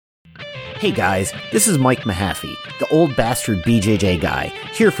Hey guys, this is Mike Mahaffey, the old bastard BJJ guy,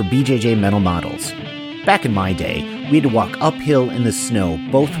 here for BJJ Mental Models. Back in my day, we had to walk uphill in the snow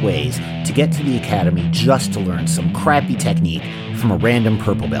both ways to get to the academy just to learn some crappy technique from a random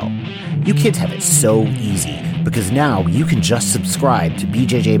purple belt. You kids have it so easy because now you can just subscribe to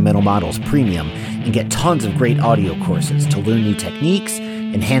BJJ Mental Models Premium and get tons of great audio courses to learn new techniques,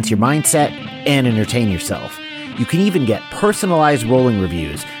 enhance your mindset, and entertain yourself. You can even get personalized rolling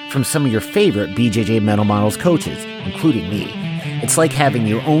reviews from some of your favorite BJJ Mental Models coaches, including me. It's like having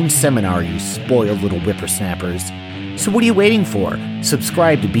your own seminar, you spoiled little whippersnappers. So what are you waiting for?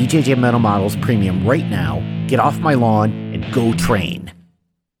 Subscribe to BJJ Mental Models Premium right now, get off my lawn, and go train.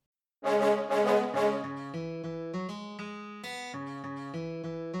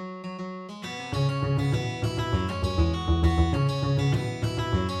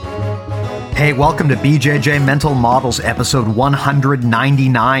 Hey, welcome to BJJ Mental Models, episode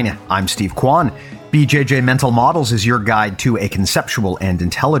 199. I'm Steve Kwan. BJJ Mental Models is your guide to a conceptual and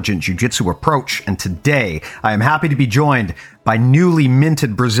intelligent jiu-jitsu approach, and today I am happy to be joined by newly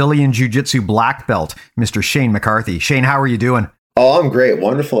minted Brazilian Jiu-Jitsu black belt, Mr. Shane McCarthy. Shane, how are you doing? Oh, I'm great.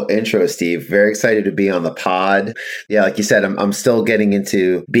 Wonderful intro, Steve. Very excited to be on the pod. Yeah, like you said, I'm still getting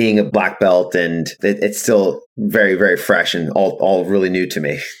into being a black belt, and it's still very, very fresh and all really new to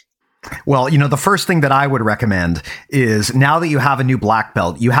me. Well, you know, the first thing that I would recommend is now that you have a new black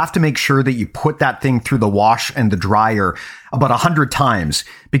belt, you have to make sure that you put that thing through the wash and the dryer about 100 times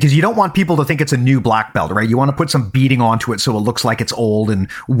because you don't want people to think it's a new black belt, right? You want to put some beating onto it so it looks like it's old and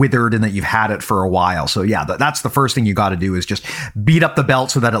withered and that you've had it for a while. So yeah, that's the first thing you got to do is just beat up the belt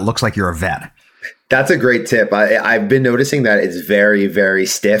so that it looks like you're a vet. That's a great tip. I've been noticing that it's very, very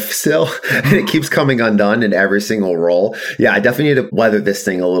stiff still, and it keeps coming undone in every single roll. Yeah, I definitely need to weather this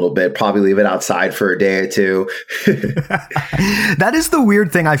thing a little bit, probably leave it outside for a day or two. That is the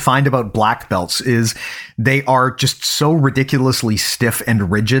weird thing I find about black belts is they are just so ridiculously stiff and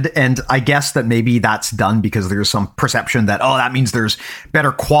rigid. And I guess that maybe that's done because there's some perception that, oh, that means there's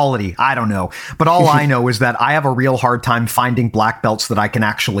better quality. I don't know. But all I know is that I have a real hard time finding black belts that I can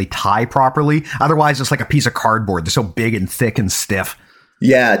actually tie properly. Otherwise, it's like a piece of cardboard. They're so big and thick and stiff.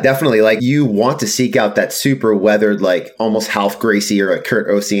 Yeah, definitely. Like you want to seek out that super weathered, like almost Ralph Gracie or a Kurt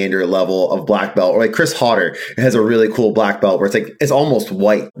Osiander level of black belt, or like Chris Hodder has a really cool black belt where it's like, it's almost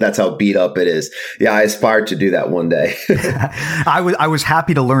white. That's how beat up it is. Yeah, I aspired to do that one day. I was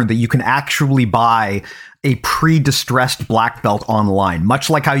happy to learn that you can actually buy a pre-distressed black belt online,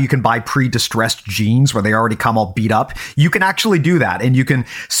 much like how you can buy pre-distressed jeans where they already come all beat up. You can actually do that, and you can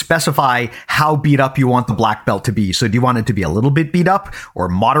specify how beat up you want the black belt to be. So do you want it to be a little bit beat up, or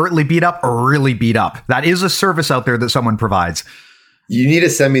moderately beat up, or really beat up? That is a service out there that someone provides. You need to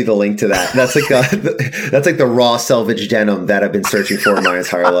send me the link to that. That's like the raw selvage denim that I've been searching for my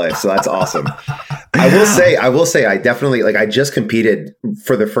entire life. So that's awesome. I will say, I definitely, like, I just competed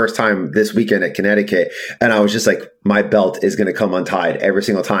for the first time this weekend at Connecticut, and I was just like, my belt is going to come untied every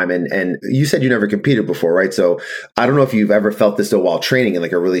single time. And you said you never competed before, right? So I don't know if you've ever felt this though while training in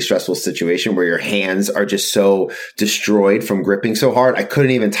like a really stressful situation where your hands are just so destroyed from gripping so hard. I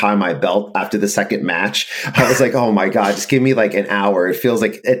couldn't even tie my belt after the second match. I was like, oh my God, just give me like an hour. It feels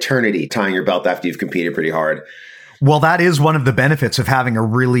like eternity tying your belt after you've competed pretty hard. Well, that is one of the benefits of having a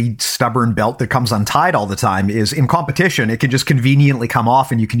really stubborn belt that comes untied all the time is in competition, it can just conveniently come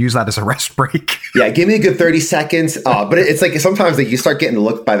off and you can use that as a rest break. Yeah, give me a good 30 seconds. But it's like sometimes like you start getting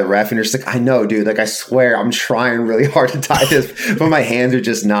looked by the ref and you're just like, I know, dude, like I swear I'm trying really hard to tie this, but my hands are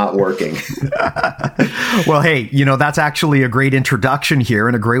just not working. Well, hey, you know, that's actually a great introduction here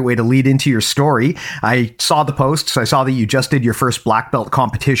and a great way to lead into your story. I saw the posts. I saw that you just did your first black belt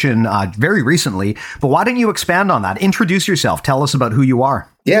competition very recently, but why don't you expand on that? Introduce yourself. Tell us about who you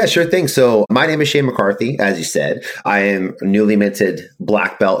are. Yeah, sure thing. So my name is Shane McCarthy, as you said. I am newly minted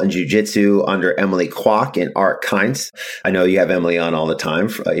black belt in jiu-jitsu under Emily Kwok and Art Kynes. I know you have Emily on all the time.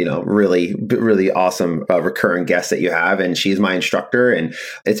 Really, really awesome recurring guest that you have. And she's my instructor. And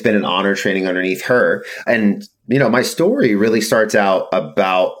it's been an honor training underneath her. And you know, my story really starts out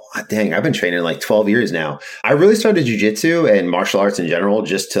about, I've been training like 12 years now. I really started jiu-jitsu and martial arts in general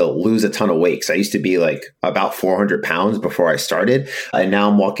just to lose a ton of weight. So I used to be like about 400 pounds before I started. And now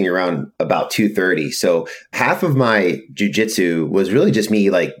I'm walking around about 230. So half of my jiu-jitsu was really just me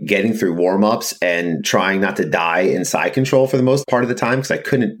like getting through warm-ups and trying not to die in side control for the most part of the time because I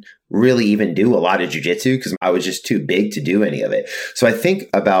couldn't really even do a lot of jiu-jitsu because I was just too big to do any of it. So I think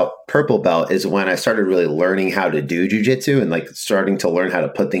about purple belt is when I started really learning how to do jiu-jitsu and like starting to learn how to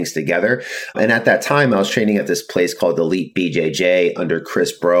put things things together. And at that time, I was training at this place called Elite BJJ under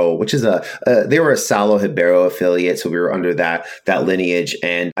Chris Bro, which is they were a Salo Ribeiro affiliate. So we were under that lineage.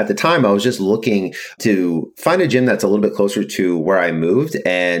 And at the time, I was just looking to find a gym that's a little bit closer to where I moved.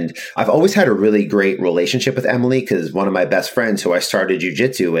 And I've always had a really great relationship with Emily because one of my best friends who I started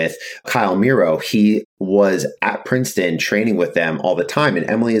jiu-jitsu with, Kyle Miro, he was at Princeton training with them all the time. And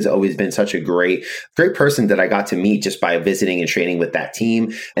Emily has always been such a great person that I got to meet just by visiting and training with that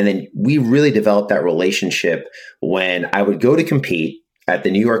team. And then we really developed that relationship when I would go to compete at the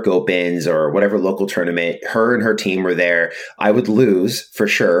New York Opens or whatever local tournament. Her and her team were there. I would lose for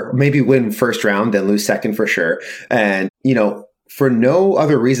sure, maybe win first round, then lose second for sure. And, for no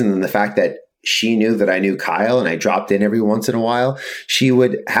other reason than the fact that she knew that I knew Kyle and I dropped in every once in a while, she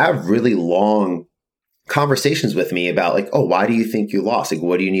would have really long conversations with me about like, oh, why do you think you lost? Like,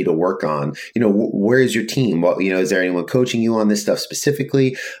 what do you need to work on? Where is your team? Well, is there anyone coaching you on this stuff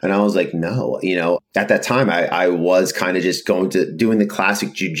specifically? And I was like, no, at that time I was kind of just doing the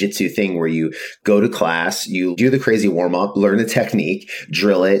classic jiu-jitsu thing where you go to class, you do the crazy warm up, learn the technique,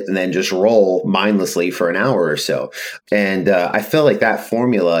 drill it, and then just roll mindlessly for an hour or so. And I feel like that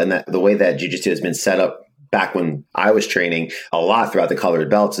formula and that the way that jiu-jitsu has been set up back when I was training a lot throughout the colored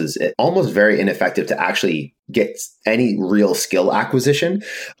belts is almost very ineffective to actually get any real skill acquisition.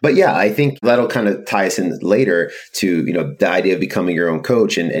 But yeah, I think that'll kind of tie us in later to, the idea of becoming your own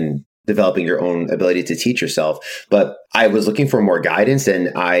coach and developing your own ability to teach yourself. But I was looking for more guidance and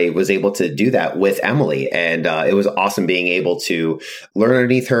I was able to do that with Emily. And it was awesome being able to learn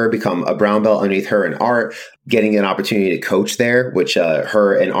underneath her, become a brown belt underneath her in art, getting an opportunity to coach there, which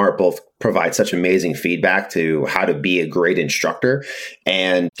her and Art both provide such amazing feedback to how to be a great instructor.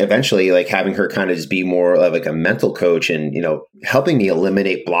 And eventually like having her kind of just be more of like a mental coach and, helping me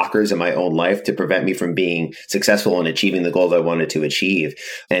eliminate blockers in my own life to prevent me from being successful and achieving the goals I wanted to achieve.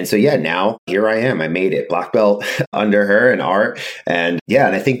 And so, yeah, now here I am. I made it black belt under her and Art. And yeah,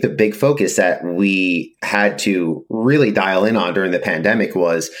 and I think the big focus that we had to really dial in on during the pandemic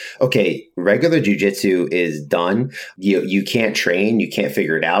was, okay, regular jiu-jitsu is done. You can't train, you can't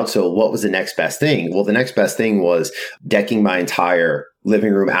figure it out. So what was the next best thing? Well, the next best thing was decking my entire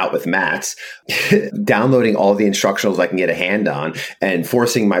living room out with mats, downloading all the instructionals I can get a hand on, and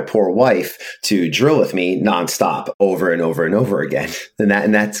forcing my poor wife to drill with me nonstop over and over and over again. And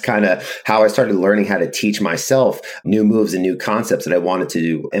that's kind of how I started learning how to teach myself new moves and new concepts that I wanted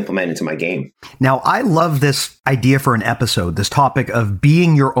to implement into my game. Now, I love this idea for an episode, this topic of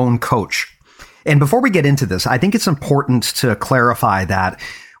being your own coach. And before we get into this, I think it's important to clarify that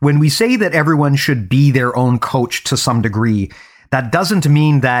when we say that everyone should be their own coach to some degree, that doesn't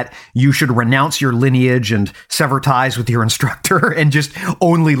mean that you should renounce your lineage and sever ties with your instructor and just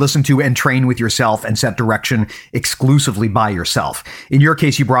only listen to and train with yourself and set direction exclusively by yourself. In your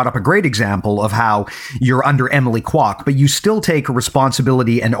case, you brought up a great example of how you're under Emily Kwok, but you still take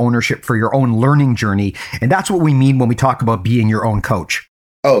responsibility and ownership for your own learning journey. And that's what we mean when we talk about being your own coach.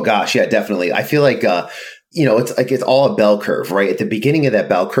 Oh, gosh. Yeah, definitely. I feel like, it's all a bell curve, right? At the beginning of that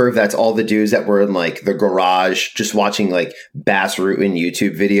bell curve, that's all the dudes that were in like the garage, just watching like Bass Rutten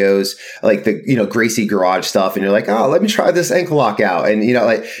YouTube videos, like the, Gracie garage stuff. And you're like, oh, let me try this ankle lock out. And,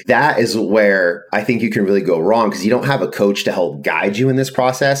 like that is where I think you can really go wrong because you don't have a coach to help guide you in this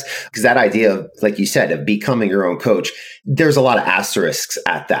process. Because that idea of, like you said, of becoming your own coach, there's a lot of asterisks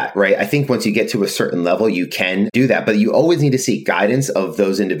at that, right? I think once you get to a certain level, you can do that, but you always need to seek guidance of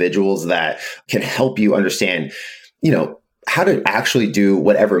those individuals that can help you understand, how to actually do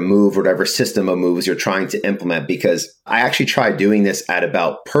whatever move, whatever system of moves you're trying to implement. Because I actually tried doing this at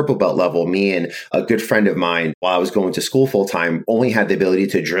about purple belt level. Me and a good friend of mine, while I was going to school full time, only had the ability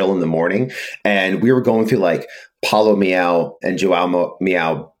to drill in the morning. And we were going through like Paulo Miao and Joao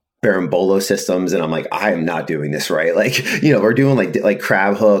Miao Berimbolo systems. And I'm like, I am not doing this right. Like, we're doing like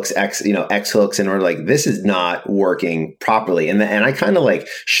crab hooks, X hooks. And we're like, this is not working properly. And I kind of like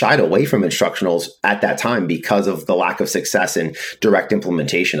shied away from instructionals at that time because of the lack of success in direct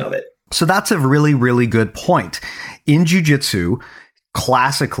implementation of it. So that's a really, really good point. In jiu-jitsu,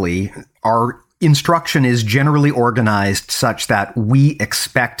 classically, our instruction is generally organized such that we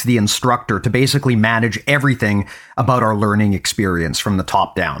expect the instructor to basically manage everything about our learning experience from the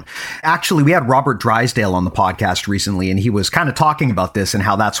top down. Actually, we had Robert Drysdale on the podcast recently, and he was kind of talking about this and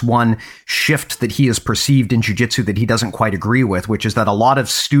how that's one shift that he has perceived in jiu-jitsu that he doesn't quite agree with, which is that a lot of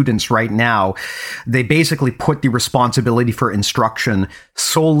students right now, they basically put the responsibility for instruction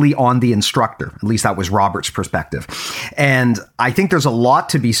solely on the instructor. At least that was Robert's perspective. And I think there's a lot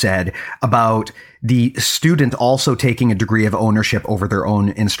to be said about the student also taking a degree of ownership over their own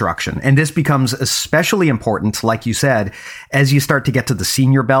instruction. And this becomes especially important, like you said, as you start to get to the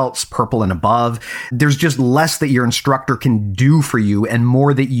senior belts, purple and above. There's just less that your instructor can do for you and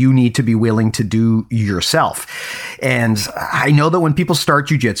more that you need to be willing to do yourself. And I know that when people start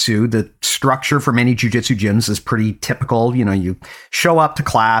jiu-jitsu, the structure for many jiu-jitsu gyms is pretty typical. You know, you show up to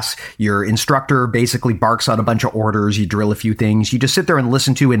class, your instructor basically barks out a bunch of orders, you drill a few things, you just sit there and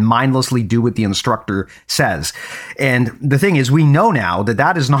listen to and mindlessly do what the instructor says. And the thing is, we know now that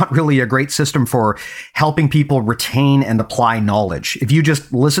that is not really a great system for helping people retain and apply knowledge. If you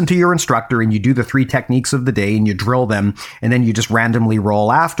just listen to your instructor and you do the 3 techniques of the day and you drill them and then you just randomly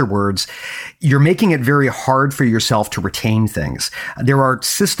roll afterwards, you're making it very hard for yourself to retain things. There are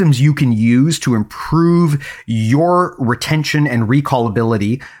systems you can use to improve your retention and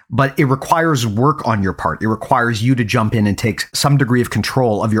recallability, but it requires work on your part. It requires you to jump in and take some degree of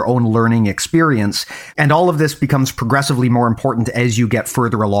control of your own learning experience. And all of this becomes progressively more important as you get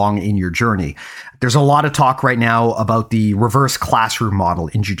further along in your journey. There's a lot of talk right now about the reverse classroom model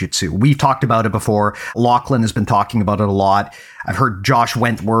in jiu-jitsu. We've talked about it before. Lachlan has been talking about it a lot. I've heard Josh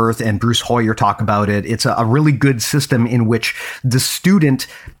Wentworth and Bruce Hoyer talk about it. It's a really good system in which the student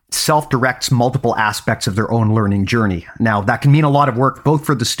self-directs multiple aspects of their own learning journey. Now, that can mean a lot of work, both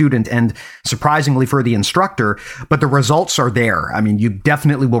for the student and surprisingly for the instructor, but the results are there. I mean, you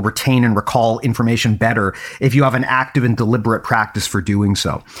definitely will retain and recall information better if you have an active and deliberate practice for doing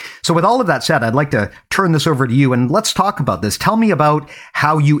so. So with all of that said, I'd like to turn this over to you and let's talk about this. Tell me about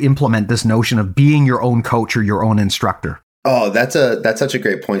how you implement this notion of being your own coach or your own instructor. Oh, that's such a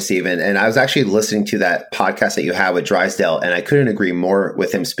great point, Stephen. And I was actually listening to that podcast that you had with Drysdale, and I couldn't agree more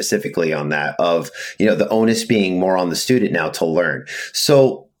with him specifically on that of, you know, the onus being more on the student now to learn.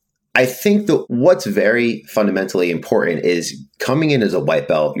 So I think that what's very fundamentally important is coming in as a white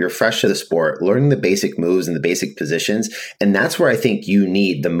belt, you're fresh to the sport, learning the basic moves and the basic positions. And that's where I think you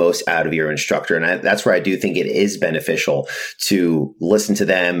need the most out of your instructor. And that's where I do think it is beneficial to listen to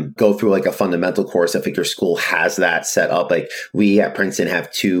them, go through like a fundamental course. I think your school has that set up. Like we at Princeton have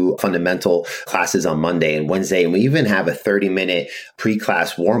 2 fundamental classes on Monday and Wednesday. And we even have a 30-minute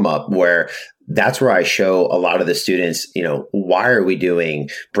pre-class warm-up where that's where I show a lot of the students, you know, why are we doing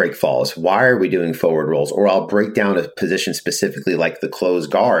break falls? Why are we doing forward rolls? Or I'll break down a position specifically like the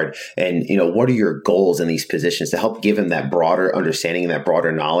closed guard. And, you know, what are your goals in these positions to help give them that broader understanding and that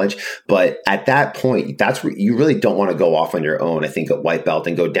broader knowledge? But at that point, that's where you really don't want to go off on your own, I think, at white belt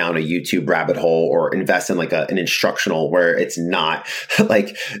and go down a YouTube rabbit hole or invest in like an instructional where it's not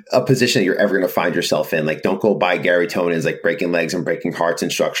like a position that you're ever going to find yourself in. Like, don't go buy Gary Tonen's like breaking legs and breaking hearts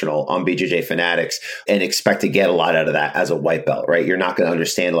instructional on BJJ Fanatics and expect to get a lot out of that as a white belt, right? You're not going to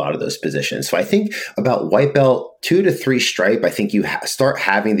understand a lot of those positions. So I think about white belt 2 to 3 stripe, I think you start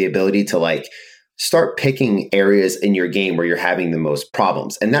having the ability to like start picking areas in your game where you're having the most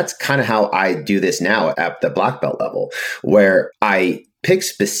problems. And that's kind of how I do this now at the black belt level, where I pick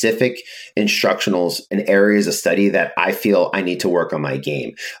specific instructionals and areas of study that I feel I need to work on my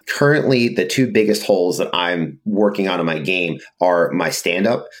game. Currently, the 2 biggest holes that I'm working on in my game are my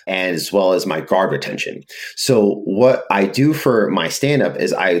stand-up as well as my guard retention. So what I do for my stand-up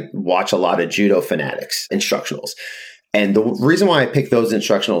is I watch a lot of Judo Fanatics instructionals. And the reason why I pick those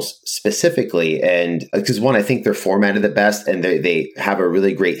instructionals specifically, and because one, I think they're formatted the best and they have a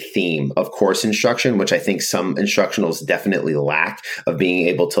really great theme of course instruction, which I think some instructionals definitely lack of being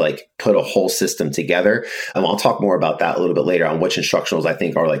able to like put a whole system together. And I'll talk more about that a little bit later on which instructionals I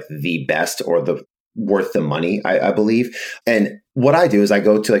think are like the best or the worth the money, I believe. And what I do is I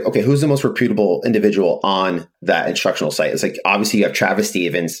go to like, okay, who's the most reputable individual on that instructional site? It's like, obviously you have Travis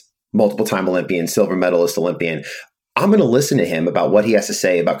Stevens, multiple time Olympian, silver medalist Olympian. I'm going to listen to him about what he has to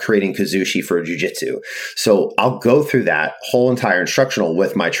say about creating Kazushi for jiu-jitsu. So I'll go through that whole entire instructional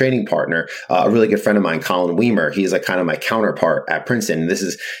with my training partner, a really good friend of mine, Colin Weimer. He's like kind of my counterpart at Princeton. This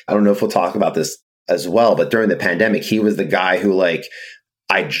is, I don't know if we'll talk about this as well, but during the pandemic, he was the guy who like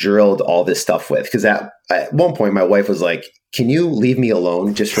I drilled all this stuff with. Because at one point, my wife was like, can you leave me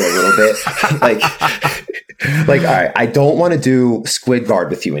alone just for a little bit? Like, all right, I don't want to do squid guard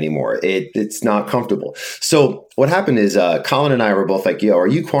with you anymore. It's not comfortable. So what happened is Colin and I were both like, yo, are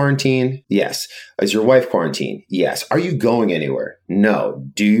you quarantined? Yes. Is your wife quarantined? Yes. Are you going anywhere? No.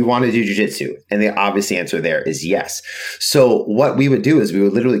 Do you want to do jiu-jitsu? And the obvious answer there is yes. So what we would do is we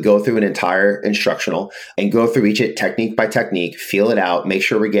would literally go through an entire instructional and go through each technique by technique, feel it out, make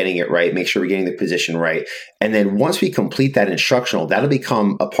sure we're getting it right, make sure we're getting the position right. And then once we complete that instructional, that'll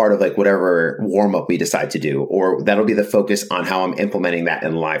become a part of like whatever warm-up we decide to do, or that'll be the focus on how I'm implementing that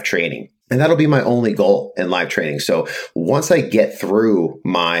in live training. And that'll be my only goal in live training. So once I get through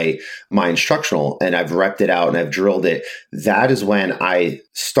my instructional and I've repped it out and I've drilled it, that is when I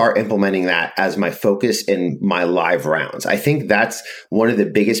start implementing that as my focus in my live rounds. I think that's one of the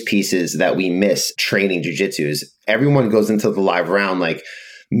biggest pieces that we miss training jiu-jitsu is everyone goes into the live round like,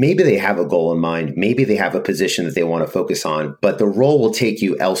 maybe they have a goal in mind. Maybe they have a position that they want to focus on, but the role will take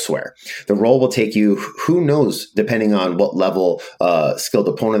you elsewhere. The role will take you, who knows, depending on what level skilled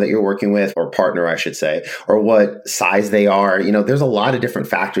opponent that you're working with, or partner, I should say, or what size they are. You know, there's a lot of different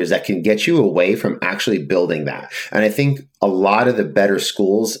factors that can get you away from actually building that. And I think a lot of the better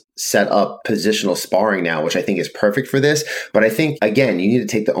schools set up positional sparring now, which I think is perfect for this. But I think, again, you need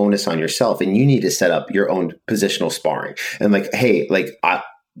to take the onus on yourself and you need to set up your own positional sparring. And like, hey, like I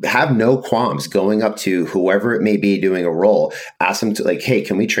have no qualms going up to whoever it may be doing a role, ask them to like, hey,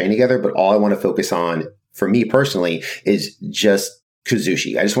 can we train together? But all I want to focus on for me personally is just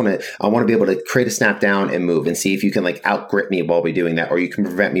Kazushi. I want to be able to create a snap down and move and see if you can like out grit me while we're doing that, or you can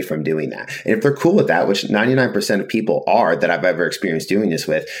prevent me from doing that. And if they're cool with that, which 99% of people are that I've ever experienced doing this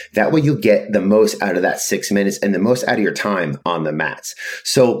with, that way you get the most out of that 6 minutes and the most out of your time on the mats.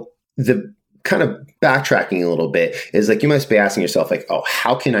 So the kind of backtracking a little bit is like, you must be asking yourself like, oh,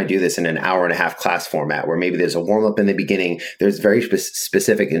 how can I do this in an hour and a half class format where maybe there's a warm up in the beginning, there's very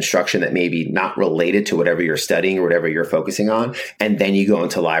specific instruction that may be not related to whatever you're studying or whatever you're focusing on. And then you go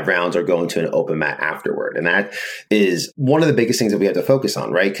into live rounds or go into an open mat afterward. And that is one of the biggest things that we have to focus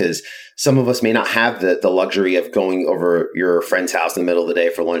on, right? Because some of us may not have the luxury of going over your friend's house in the middle of the day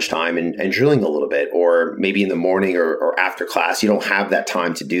for lunchtime and drilling a little bit, or maybe in the morning or after class, you don't have that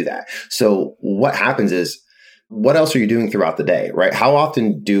time to do that. So what happens is, what else are you doing throughout the day, right? How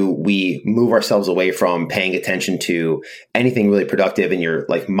often do we move ourselves away from paying attention to anything really productive and you're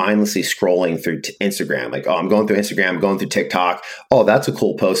like mindlessly scrolling through Instagram? Like, oh, I'm going through Instagram, I'm going through TikTok. Oh, that's a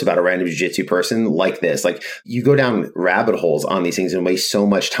cool post about a random jiu-jitsu person like this. Like you go down rabbit holes on these things and waste so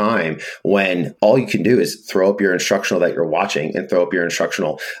much time when all you can do is throw up your instructional that you're watching and throw up your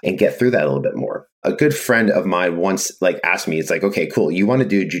instructional and get through that a little bit more. A good friend of mine once like asked me, it's like, okay, cool. You want to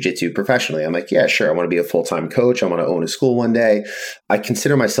do jiu-jitsu professionally? I'm like, yeah, sure. I want to be a full-time coach. I want to own a school one day. I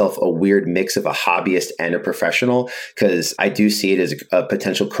consider myself a weird mix of a hobbyist and a professional because I do see it as a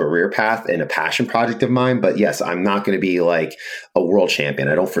potential career path and a passion project of mine. But yes, I'm not going to be like a world champion.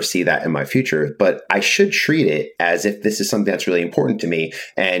 I don't foresee that in my future, but I should treat it as if this is something that's really important to me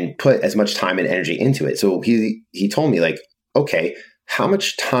and put as much time and energy into it. So he told me like, okay, how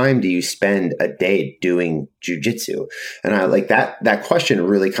much time do you spend a day doing jiu-jitsu? And I like that question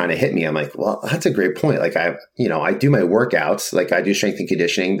really kind of hit me. I'm like, well, that's a great point. Like I do my workouts, like I do strength and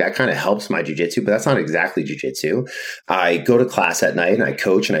conditioning. That kind of helps my jiu-jitsu, but that's not exactly jiu-jitsu. I go to class at night and I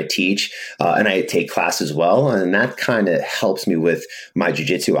coach and I teach and I take class as well. And that kind of helps me with my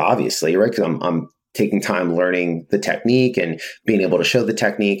jiu-jitsu, obviously, right? Because I'm taking time learning the technique and being able to show the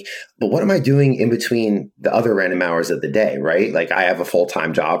technique. But what am I doing in between the other random hours of the day, right? Like I have a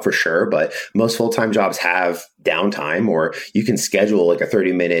full-time job for sure, but most full-time jobs have downtime, or you can schedule like a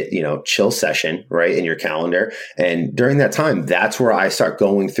 30-minute, chill session, right, in your calendar. And during that time, that's where I start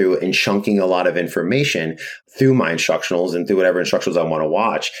going through and chunking a lot of information through my instructionals and through whatever instructionals I want to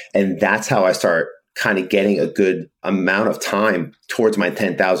watch. And that's how I start kind of getting a good amount of time towards my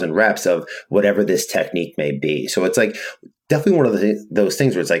 10,000 reps of whatever this technique may be. So it's like definitely one of those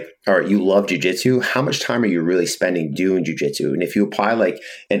things where it's like, all right, you love jiu-jitsu. How much time are you really spending doing jiu-jitsu? And if you apply like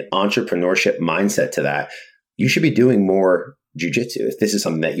an entrepreneurship mindset to that, you should be doing more jiu-jitsu if this is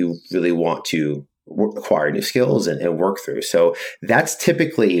something that you really want to acquire new skills and work through. So that's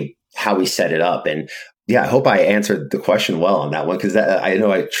typically how we set it up. And yeah, I hope I answered the question well on that one, because I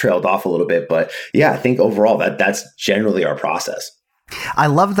know I trailed off a little bit, but yeah, I think overall that's generally our process. I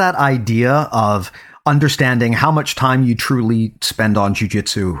love that idea of understanding how much time you truly spend on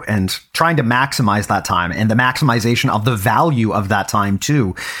jiu-jitsu and trying to maximize that time and the maximization of the value of that time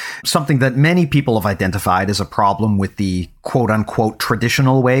too. Something that many people have identified as a problem with the quote unquote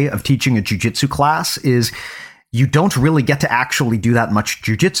traditional way of teaching a jiu-jitsu class is you don't really get to actually do that much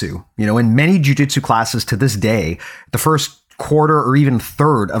jiu-jitsu. In many jiu-jitsu classes to this day, the first quarter or even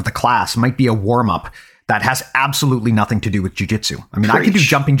third of the class might be a warm-up that has absolutely nothing to do with jiu-jitsu. I mean, I can do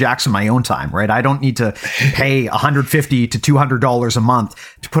jumping jacks in my own time, right? I don't need to pay $150 to $200 a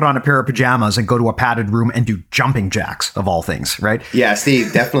month to put on a pair of pajamas and go to a padded room and do jumping jacks of all things, right? Yeah,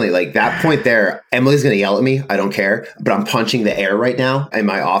 Steve, definitely. Like that point there, Emily's going to yell at me. I don't care, but I'm punching the air right now in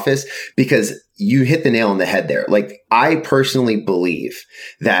my office because you hit the nail on the head there. Like, I personally believe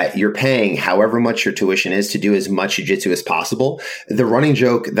that you're paying however much your tuition is to do as much jiu-jitsu as possible. The running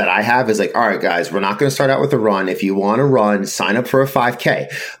joke that I have is like, all right, guys, we're not going to start out with a run. If you want to run, sign up for a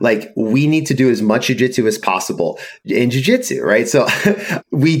 5K. Like, we need to do as much jiu-jitsu as possible in jiu-jitsu, right? So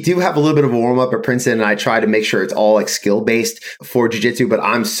we do have a little bit of a warm-up at Princeton, and I try to make sure it's all like skill-based for jiu-jitsu, but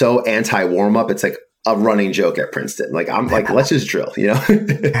I'm so anti-warm-up. It's like a running joke at Princeton. Like, I'm like, let's just drill, you know?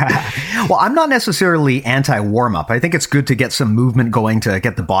 Well, I'm not necessarily anti-warm-up. I think it's good to get some movement going to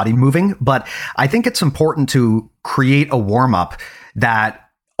get the body moving, but I think it's important to create a warm-up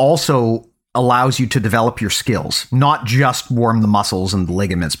that also allows you to develop your skills, not just warm the muscles and the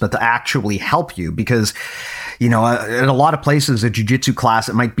ligaments, but to actually help you. Because, you know, at a lot of places, a jiu-jitsu class,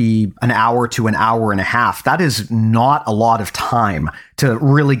 it might be an hour to an hour and a half. That is not a lot of time to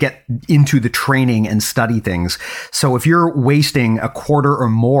really get into the training and study things. So if you're wasting a quarter or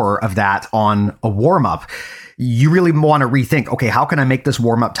more of that on a warm-up, you really want to rethink, okay, how can I make this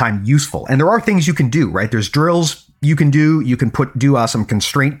warm-up time useful? And there are things you can do, right? There's drills you can do. You can do some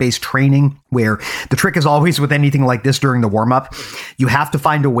constraint-based training, where the trick is always with anything like this during the warm-up, you have to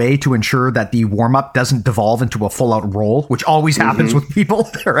find a way to ensure that the warm-up doesn't devolve into a full-out roll, which always happens with people,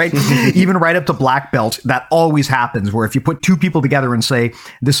 right? Even right up to black belt, that always happens, where if you put two people together and say,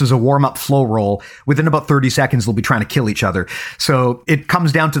 this is a warm-up flow roll, within about 30 seconds, they'll be trying to kill each other. So it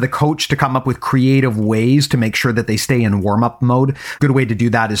comes down to the coach to come up with creative ways to make sure that they stay in warm-up mode. Good way to do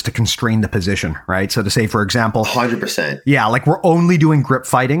that is to constrain the position, right? So to say, for example, 100%. Yeah, like we're only doing grip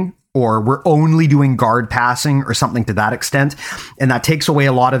fighting, or we're only doing guard passing or something to that extent. And that takes away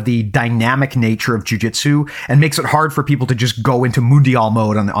a lot of the dynamic nature of jiu-jitsu and makes it hard for people to just go into mundial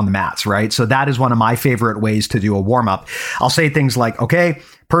mode on the mats, right? So that is one of my favorite ways to do a warm-up. I'll say things like, okay,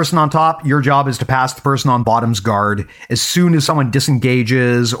 person on top, your job is to pass the person on bottom's guard. As soon as someone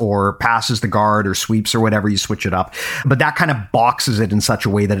disengages or passes the guard or sweeps or whatever, you switch it up. But that kind of boxes it in such a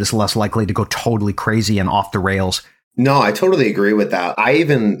way that it's less likely to go totally crazy and off the rails. No, I totally agree with that. I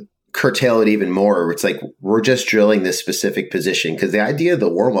even curtail it even more. It's like, we're just drilling this specific position, because the idea of the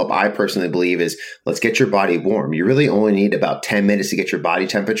warm-up, I personally believe, is let's get your body warm. You really only need about 10 minutes to get your body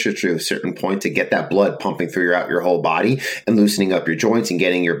temperature to a certain point, to get that blood pumping through your whole body and loosening up your joints and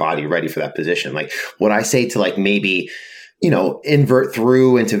getting your body ready for that position. Like, what I say to, like, maybe, you know, invert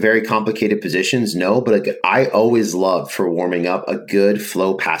through into very complicated positions, no, but like, I always love, for warming up, a good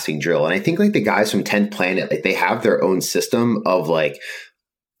flow passing drill. And I think like the guys from 10th Planet, like, they have their own system of like,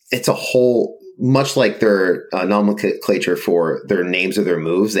 it's a whole, much like their nomenclature for their names of their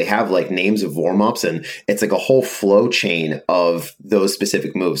moves, they have like names of warm-ups, and it's like a whole flow chain of those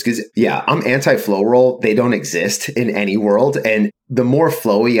specific moves. Because yeah, I'm anti-flow roll. They don't exist in any world. And the more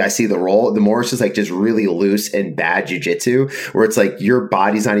flowy I see the roll, the more it's just like just really loose and bad jiu-jitsu, where it's like your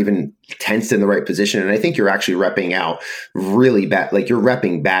body's not even tensed in the right position. And I think you're actually repping out really bad, like you're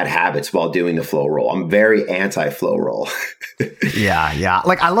repping bad habits while doing the flow roll. I'm very anti-flow roll. Yeah.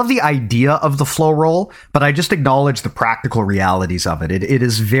 Like, I love the idea of the flow roll, but I just acknowledge the practical realities of it. It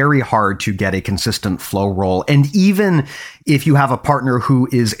is very hard to get a consistent flow roll. And even if you have a partner who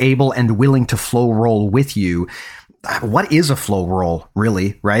is able and willing to flow roll with you, what is a flow roll,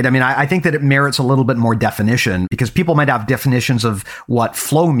 really, right? I mean, I think that it merits a little bit more definition, because people might have definitions of what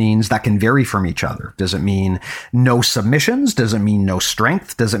flow means that can vary from each other. Does it mean no submissions? Does it mean no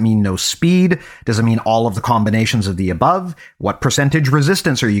strength? Does it mean no speed? Does it mean all of the combinations of the above? What percentage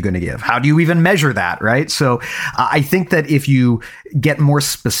resistance are you going to give? How do you even measure that, right? So I think that if you get more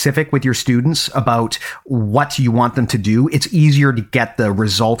specific with your students about what you want them to do, it's easier to get the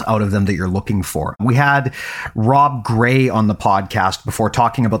result out of them that you're looking for. We had Rob Gray on the podcast before,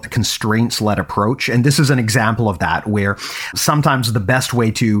 talking about the constraints-led approach. And this is an example of that, where sometimes the best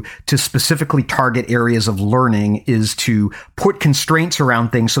way to specifically target areas of learning is to put constraints around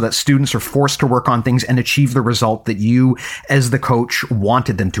things so that students are forced to work on things and achieve the result that you, as the coach,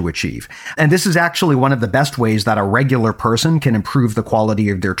 wanted them to achieve. And this is actually one of the best ways that a regular person can improve the quality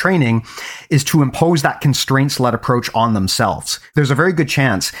of their training, is to impose that constraints-led approach on themselves. There's a very good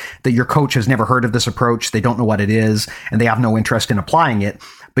chance that your coach has never heard of this approach. They don't know what it is, and they have no interest in applying it.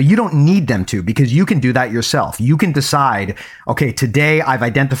 But you don't need them to, because you can do that yourself. You can decide, okay, today I've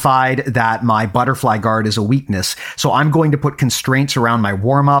identified that my butterfly guard is a weakness, so I'm going to put constraints around my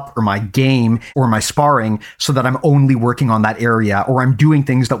warm-up or my game or my sparring so that I'm only working on that area, or I'm doing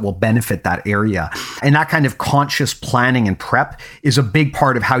things that will benefit that area. And that kind of conscious planning and prep is a big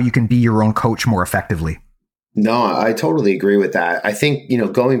part of how you can be your own coach more effectively. No, I totally agree with that. I think,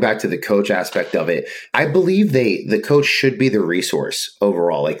 going back to the coach aspect of it, I believe the coach should be the resource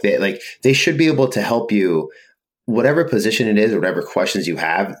overall. Like they should be able to help you whatever position it is, or whatever questions you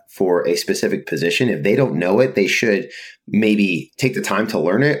have for a specific position, if they don't know it, they should maybe take the time to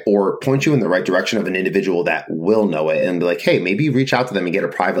learn it or point you in the right direction of an individual that will know it and be like, hey, maybe reach out to them and get a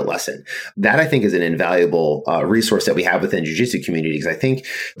private lesson. That I think is an invaluable resource that we have within jiu-jitsu community, because I think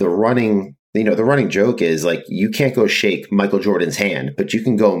the running joke is like, you can't go shake Michael Jordan's hand, but you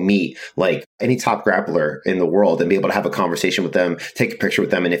can go meet like any top grappler in the world and be able to have a conversation with them, take a picture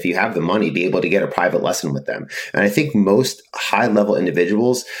with them. And if you have the money, be able to get a private lesson with them. And I think most high level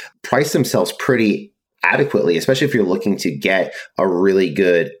individuals price themselves pretty adequately, especially if you're looking to get a really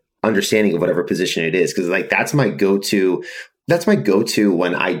good understanding of whatever position it is. Cause like, that's my go-to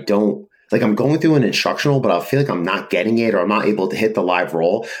when I don't, like, I'm going through an instructional, but I'll feel like I'm not getting it, or I'm not able to hit the live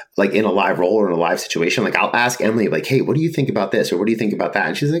roll, like in a live roll or in a live situation. Like, I'll ask Emily, like, hey, what do you think about this? Or what do you think about that?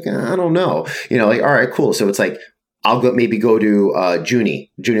 And she's like, I don't know. Like, all right, cool. So it's like, I'll go to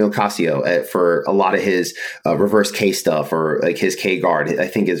Junio Ocasio for a lot of his reverse K stuff, or like his K guard, I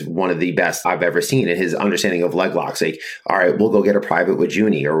think is one of the best I've ever seen in his understanding of leg locks. Like, all right, we'll go get a private with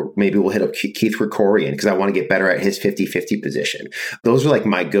Juni, or maybe we'll hit up Keith Krikorian because I want to get better at his 50-50 position. Those are like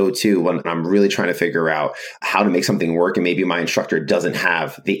my go-to when I'm really trying to figure out how to make something work, and maybe my instructor doesn't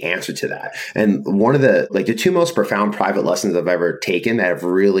have the answer to that. And one of the two most profound private lessons I've ever taken that have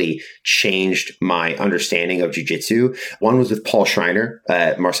really changed my understanding of jiu-jitsu, one was with Paul Schreiner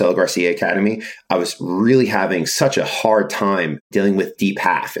at Marcelo Garcia Academy. I was really having such a hard time dealing with deep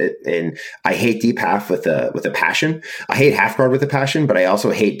half. And I hate deep half with a passion. I hate half guard with a passion, but I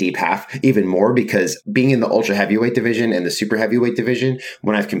also hate deep half even more because being in the ultra heavyweight division and the super heavyweight division,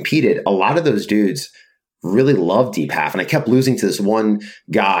 when I've competed, a lot of those dudes really loved deep half. And I kept losing to this one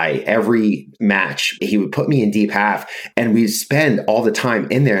guy every match. He would put me in deep half and we'd spend all the time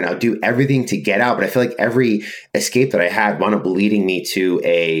in there, and I'd do everything to get out. But I feel like every escape that I had wound up leading me to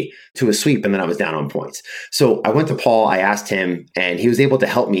a sweep, and then I was down on points. So I went to Paul, I asked him, and he was able to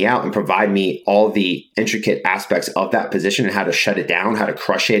help me out and provide me all the intricate aspects of that position and how to shut it down, how to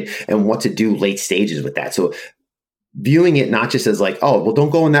crush it, and what to do late stages with that. So viewing it not just as like, oh, well, don't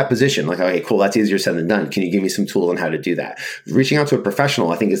go in that position. Like, okay, cool, that's easier said than done. Can you give me some tools on how to do that? Reaching out to a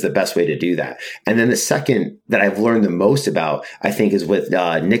professional, I think, is the best way to do that. And then the second that I've learned the most about, I think, is with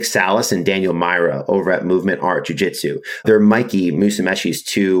Nick Salas and Daniel Myra over at Movement Art Jiu-Jitsu. They're Mikey Musumeshi's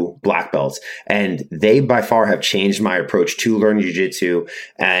two black belts, and they by far have changed my approach to learning jiu-jitsu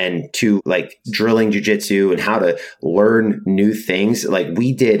and to like drilling jiu-jitsu and how to learn new things. Like,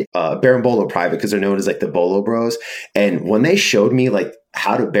 we did Berimbolo private because they're known as like the Bolo Bros. And when they showed me like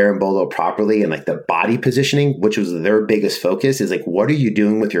how to berimbolo properly and like the body positioning, which was their biggest focus, is like, what are you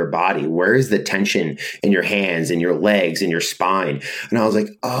doing with your body? Where is the tension in your hands and your legs and your spine? And I was like,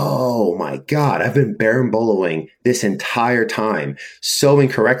 oh my God, I've been berimboloing this entire time so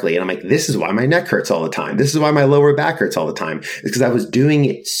incorrectly. And I'm like, this is why my neck hurts all the time. This is why my lower back hurts all the time. It's because I was doing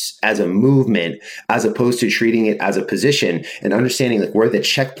it as a movement as opposed to treating it as a position and understanding like where the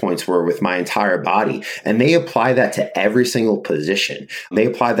checkpoints were with my entire body. And they apply that to every single position. They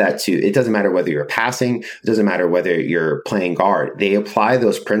apply that to, it doesn't matter whether you're passing, it doesn't matter whether you're playing guard. They apply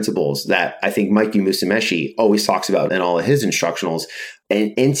those principles that I think Mikey Musumeci always talks about in all of his instructionals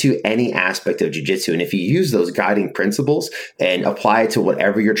and into any aspect of jiu-jitsu. And if you use those guiding principles and apply it to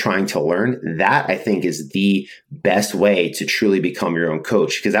whatever you're trying to learn, that I think is the best way to truly become your own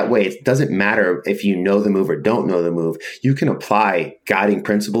coach. Because that way, it doesn't matter if you know the move or don't know the move. You can apply guiding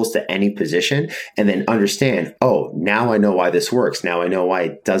principles to any position and then understand, oh, now I know why this works. Now I know why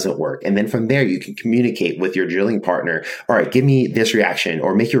it doesn't work. And then from there, you can communicate with your drilling partner. All right, give me this reaction,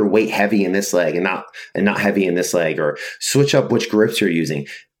 or make your weight heavy in this leg and not heavy in this leg, or switch up which grips you're using.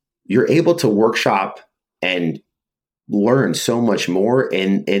 You're able to workshop and learn so much more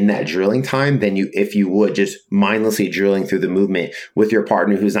in that drilling time than if you would just mindlessly drilling through the movement with your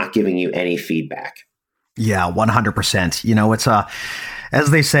partner who's not giving you any feedback. Yeah, 100%. It's as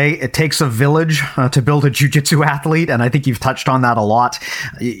they say, it takes a village to build a jiu-jitsu athlete. And I think you've touched on that a lot.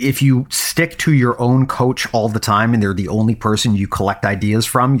 If you stick to your own coach all the time and they're the only person you collect ideas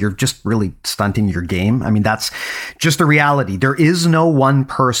from, you're just really stunting your game. I mean, that's just the reality. There is no one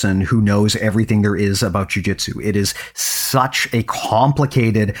person who knows everything there is about jiu-jitsu. It is such a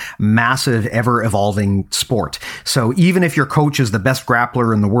complicated, massive, ever-evolving sport. So even if your coach is the best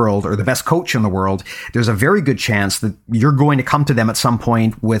grappler in the world or the best coach in the world, there's a very good chance that you're going to come to them at some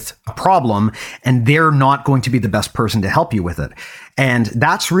point with a problem and they're not going to be the best person to help you with it. And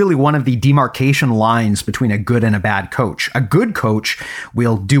that's really one of the demarcation lines between a good and a bad coach. A good coach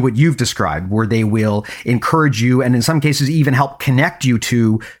will do what you've described, where they will encourage you and in some cases even help connect you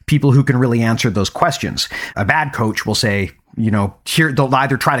to people who can really answer those questions. A bad coach will say, they'll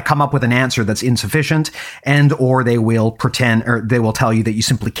either try to come up with an answer that's insufficient or they will pretend, or they will tell you that you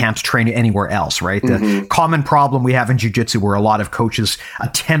simply can't train anywhere else, right? The common problem we have in jiu-jitsu where a lot of coaches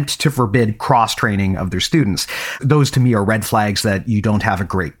attempt to forbid cross-training of their students. Those to me are red flags that you don't have a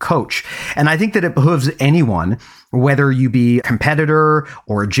great coach. And I think that it behooves anyone, whether you be a competitor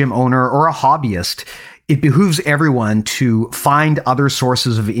or a gym owner or a hobbyist, it behooves everyone to find other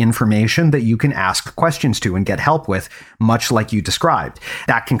sources of information that you can ask questions to and get help with, much like you described.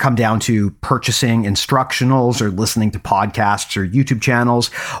 That can come down to purchasing instructionals or listening to podcasts or YouTube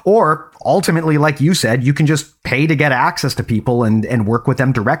channels, or ultimately, like you said, you can just pay to get access to people and work with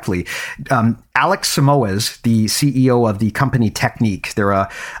them directly. Alex Samoes, the CEO of the company Technique, they're a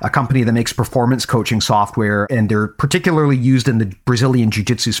company that makes performance coaching software, and they're particularly used in the Brazilian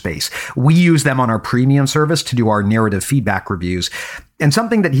jiu-jitsu space. We use them on our premium service to do our narrative feedback reviews. And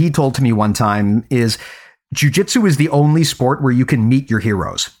something that he told to me one time is jiu-jitsu is the only sport where you can meet your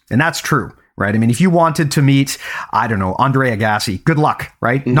heroes. And that's true. Right? I mean, if you wanted to meet, I don't know, Andre Agassi, good luck,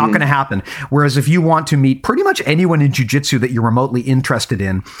 right? Not going to happen. Whereas if you want to meet pretty much anyone in jiu-jitsu that you're remotely interested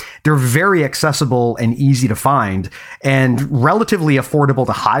in, they're very accessible and easy to find and relatively affordable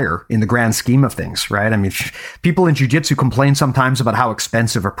to hire in the grand scheme of things, right? I mean, people in jiu-jitsu complain sometimes about how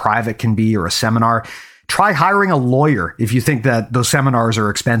expensive a private can be or a seminar. Try hiring a lawyer if you think that those seminars are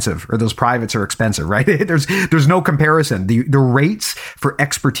expensive or those privates are expensive, right? There's no comparison. The rates for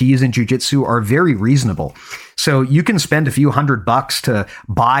expertise in jiu-jitsu are very reasonable. So you can spend a few $100 to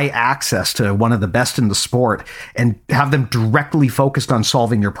buy access to one of the best in the sport and have them directly focused on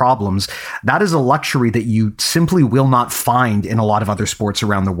solving your problems. That is a luxury that you simply will not find in a lot of other sports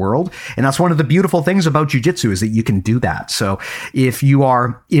around the world. And that's one of the beautiful things about jiu-jitsu is that you can do that. So if you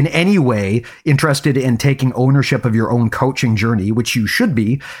are in any way interested in taking ownership of your own coaching journey, which you should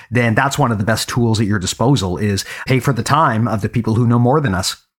be, then that's one of the best tools at your disposal is pay for the time of the people who know more than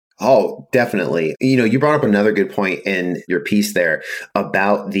us. Oh, definitely. You brought up another good point in your piece there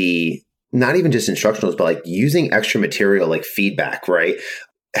about the, not even just instructionals, but like using extra material like feedback, right?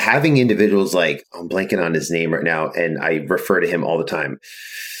 Having individuals like, I'm blanking on his name right now, and I refer to him all the time.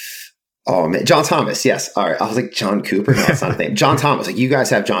 Oh man, John Thomas. Yes. All right. I was like, John Cooper. No, that's not his name. John Thomas. Like, you guys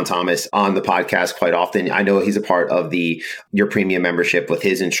have John Thomas on the podcast quite often. I know he's a part of your premium membership with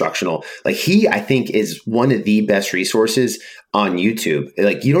his instructional. Like, he, I think, is one of the best resources on YouTube.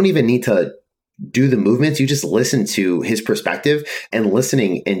 Like, you don't even need to do the movements. You just listen to his perspective, and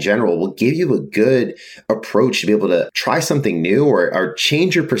listening in general will give you a good approach to be able to try something new or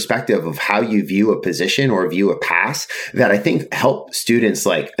change your perspective of how you view a position or view a pass that I think help students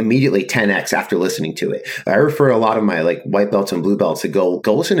like immediately 10x after listening to it. I refer a lot of my like white belts and blue belts to go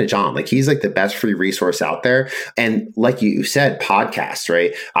listen to John. Like, he's like the best free resource out there. And like you said, podcasts,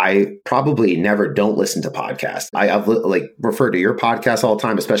 right? I probably never don't listen to podcasts. I've like referred to your podcast all the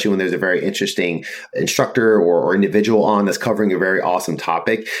time, especially when there's a very interesting instructor or individual on that's covering a very awesome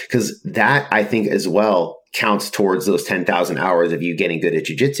topic, because that I think as well counts towards those 10,000 hours of you getting good at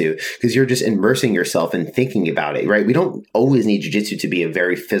jiu-jitsu, because you're just immersing yourself and thinking about it, right? We don't always need jiu-jitsu to be a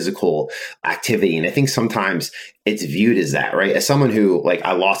very physical activity. And I think sometimes it's viewed as that, right? As someone who, like,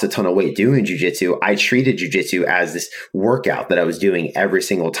 I lost a ton of weight doing jiu-jitsu, I treated jiu-jitsu as this workout that I was doing every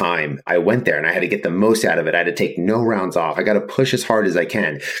single time I went there, and I had to get the most out of it. I had to take no rounds off. I got to push as hard as I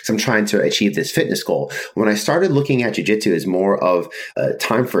can because I'm trying to achieve this fitness goal. When I started looking at jiu-jitsu as more of a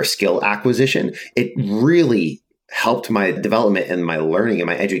time for skill acquisition, it really helped my development and my learning and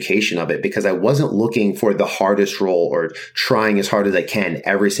my education of it, because I wasn't looking for the hardest roll or trying as hard as I can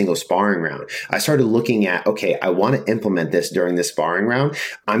every single sparring round. I started looking at, okay, I want to implement this during this sparring round.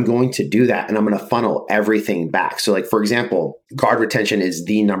 I'm going to do that, and I'm going to funnel everything back. So like, for example, guard retention is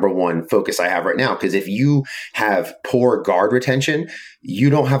the number one focus I have right now, because if you have poor guard retention, you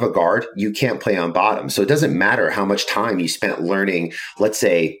don't have a guard, you can't play on bottom. So it doesn't matter how much time you spent learning. Let's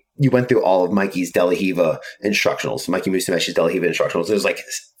say you went through all of Mikey's De La Riva instructionals, Mikey Musumeshi's De La Riva instructionals. There's like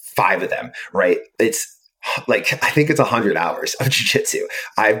 5 of them, right? It's like, I think it's 100 hours of jiu-jitsu.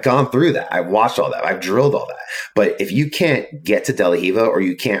 I've gone through that. I've watched all that. I've drilled all that. But if you can't get to De La Riva, or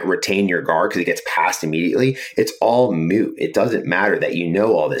you can't retain your guard because it gets passed immediately, it's all moot. It doesn't matter that you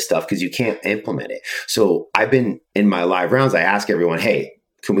know all this stuff because you can't implement it. So I've been in my live rounds, I ask everyone, hey,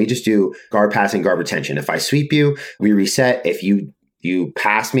 can we just do guard passing, guard retention? If I sweep you, we reset. If you You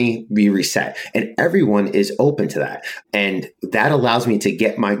pass me, we reset. And everyone is open to that. And that allows me to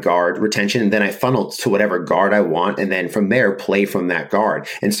get my guard retention. And then I funnel to whatever guard I want. And then from there, play from that guard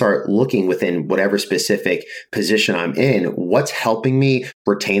and start looking within whatever specific position I'm in. What's helping me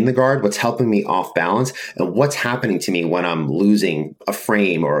retain the guard? What's helping me off balance? And what's happening to me when I'm losing a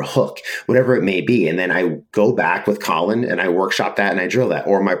frame or a hook, whatever it may be. And then I go back with Colin and I workshop that and I drill that.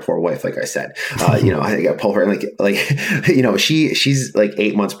 Or my poor wife, like I said, I think I pull her she's like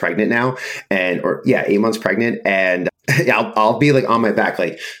 8 months pregnant now 8 months pregnant. And I'll be like on my back,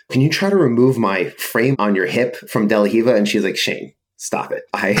 like, can you try to remove my frame on your hip from De La Riva? And she's like, Shane, stop it.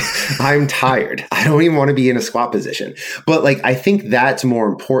 I'm tired. I don't even want to be in a squat position. But like, I think that's more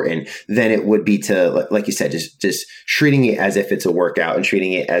important than it would be to, like you said, just treating it as if it's a workout and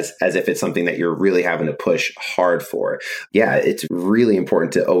treating it as if it's something that you're really having to push hard for. Yeah, it's really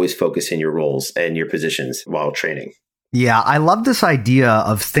important to always focus in your roles and your positions while training. Yeah, I love this idea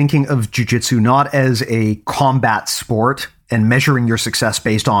of thinking of jiu-jitsu not as a combat sport and measuring your success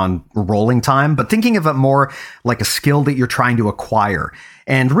based on rolling time, but thinking of it more like a skill that you're trying to acquire.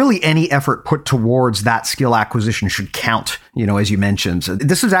 And really any effort put towards that skill acquisition should count, as you mentioned.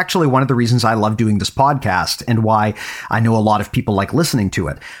 This is actually one of the reasons I love doing this podcast and why I know a lot of people like listening to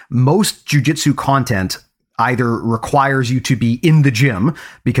it. Most jiu-jitsu content either requires you to be in the gym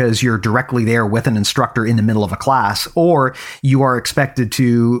because you're directly there with an instructor in the middle of a class, or you are expected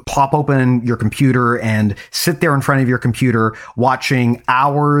to pop open your computer and sit there in front of your computer watching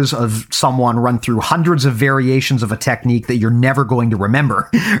hours of someone run through hundreds of variations of a technique that you're never going to remember,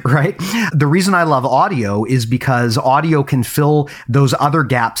 right? The reason I love audio is because audio can fill those other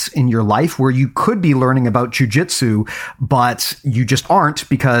gaps in your life where you could be learning about jiu-jitsu, but you just aren't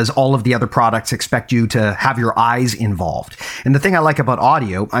because all of the other products expect you to have your eyes involved. And the thing I like about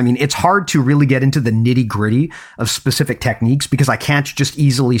audio, it's hard to really get into the nitty gritty of specific techniques because I can't just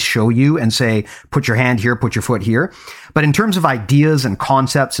easily show you and say, put your hand here, put your foot here. But in terms of ideas and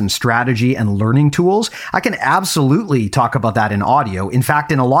concepts and strategy and learning tools, I can absolutely talk about that in audio. In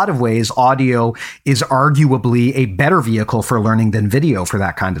fact, in a lot of ways, audio is arguably a better vehicle for learning than video for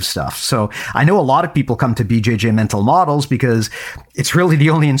that kind of stuff. So I know a lot of people come to BJJ Mental Models because it's really the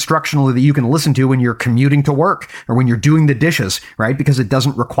only instructional that you can listen to when you're commuting to work or when you're doing the dishes, right? Because it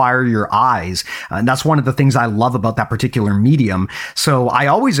doesn't require your eyes. And that's one of the things I love about that particular medium. So I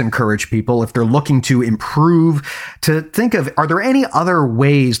always encourage people, if they're looking to improve, to think of, are there any other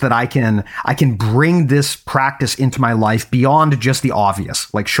ways that I can bring this practice into my life beyond just the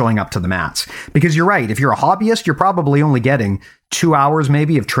obvious, like showing up to the mats? Because you're right. If you're a hobbyist, you're probably only getting 2 hours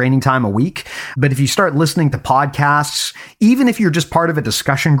maybe of training time a week. But if you start listening to podcasts, even if you're just part of a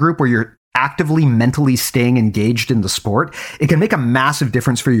discussion group where you're actively mentally staying engaged in the sport, it can make a massive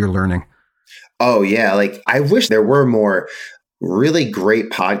difference for your learning. Oh yeah. Like I wish there were more really great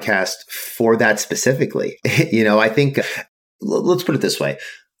podcasts for that specifically. I think, let's put it this way.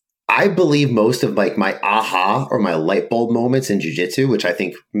 I believe most of like my aha or my light bulb moments in jiu-jitsu, which I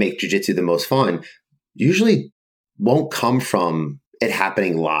think make jiu-jitsu the most fun, usually won't come from it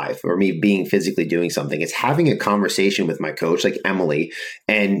happening live or me being physically doing something. It's having a conversation with my coach, like Emily,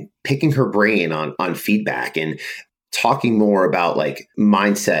 and picking her brain on feedback and talking more about like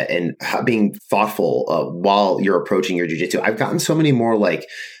mindset and being thoughtful while you're approaching your jiu-jitsu. I've gotten so many more like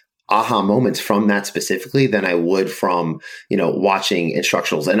aha moments from that specifically than I would from, watching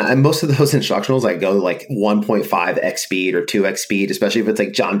instructionals. And most of those instructionals, I go like 1.5x speed or 2x speed, especially if it's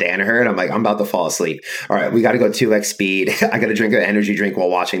like John Danaher. And I'm like, I'm about to fall asleep. All right, we got to go 2x speed. I got to drink an energy drink while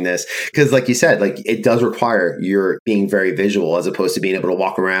watching this. Because like you said, like it does require you're being very visual as opposed to being able to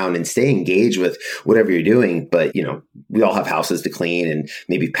walk around and stay engaged with whatever you're doing. But, we all have houses to clean and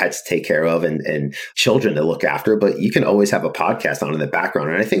maybe pets to take care of and children to look after. But you can always have a podcast on in the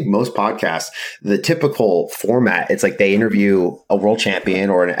background. And I think most podcasts, the typical format, it's like they interview a world champion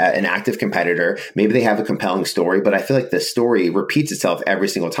or an active competitor. Maybe they have a compelling story, but I feel like the story repeats itself every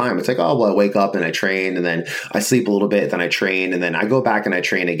single time. It's like, oh, well, I wake up and I train and then I sleep a little bit, then I train and then I go back and I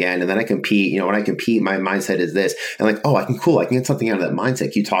train again and then I compete. When I compete, my mindset is this. And like, oh, I can get something out of that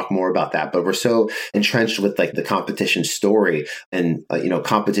mindset. Can you talk more about that? But we're so entrenched with like the competition story and,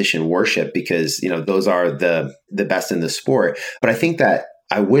 competition worship because, those are the best in the sport. But I think that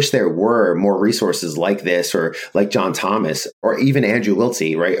I wish there were more resources like this or like John Thomas or even Andrew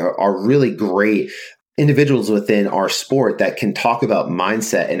Wiltsey, right, are really great individuals within our sport that can talk about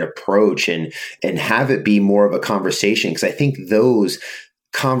mindset and approach and have it be more of a conversation. Because I think those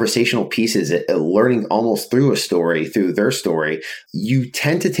conversational pieces, learning almost through a story, through their story, you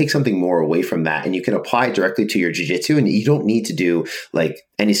tend to take something more away from that, and you can apply it directly to your jiu-jitsu, and you don't need to do like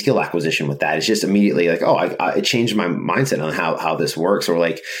any skill acquisition with that. It's just immediately like, oh, it changed my mindset on how this works. Or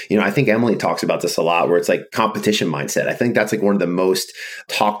like, I think Emily talks about this a lot, where it's like competition mindset. I think that's like one of the most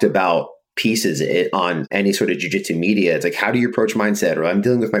talked about pieces on any sort of jiu-jitsu media. It's like, how do you approach mindset? Or I'm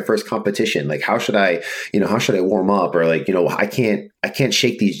dealing with my first competition. Like, how should I warm up? Or like, I can't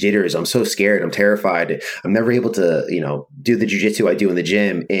shake these jitters. I'm so scared. I'm terrified. I'm never able to, do the jiu-jitsu I do in the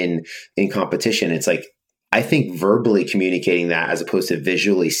gym in competition. It's like, I think verbally communicating that as opposed to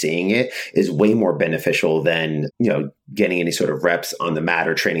visually seeing it is way more beneficial than, getting any sort of reps on the mat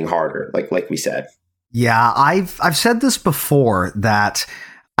or training harder, like we said. Yeah, I've said this before, that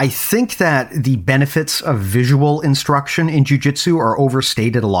I think that the benefits of visual instruction in jiu-jitsu are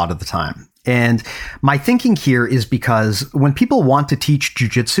overstated a lot of the time. And my thinking here is because when people want to teach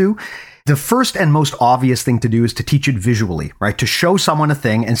jiu-jitsu, the first and most obvious thing to do is to teach it visually, right? To show someone a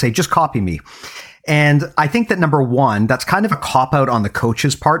thing and say, just copy me. And I think that number one, that's kind of a cop-out on the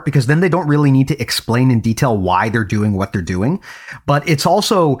coach's part, because then they don't really need to explain in detail why they're doing what they're doing. But it's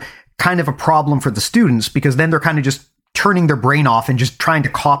also kind of a problem for the students, because then they're kind of just turning their brain off and just trying to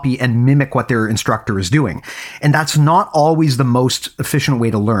copy and mimic what their instructor is doing. And that's not always the most efficient way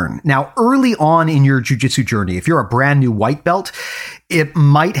to learn. Now, early on in your jiu-jitsu journey, if you're a brand new white belt, it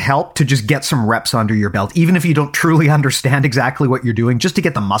might help to just get some reps under your belt, even if you don't truly understand exactly what you're doing, just to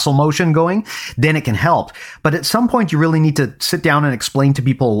get the muscle motion going, then it can help. But at some point, you really need to sit down and explain to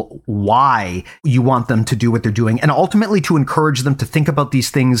people why you want them to do what they're doing, and ultimately to encourage them to think about these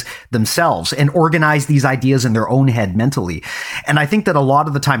things themselves and organize these ideas in their own head mentally. And I think that a lot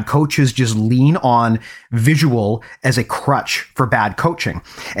of the time, coaches just lean on visual as a crutch for bad coaching.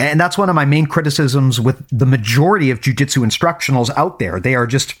 And that's one of my main criticisms with the majority of jiu-jitsu instructionals out there. They are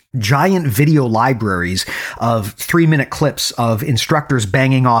just giant video libraries of 3-minute clips of instructors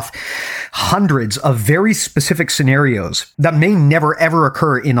banging off hundreds of very specific scenarios that may never ever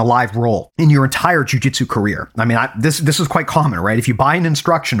occur in a live roll in your entire jiu-jitsu career. I mean, this is quite common, right? If you buy an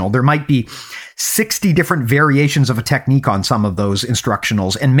instructional, there might be 60 different variations of a technique on some of those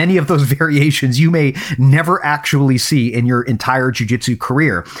instructionals, and many of those variations you may never actually see in your entire jiu-jitsu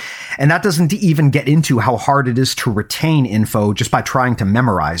career. And that doesn't even get into how hard it is to retain info just by trying to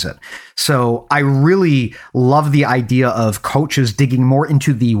memorize it. So I really love the idea of coaches digging more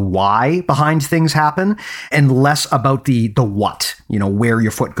into the why behind things happen and less about the what, where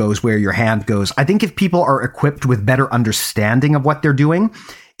your foot goes, where your hand goes. I think if people are equipped with better understanding of what they're doing,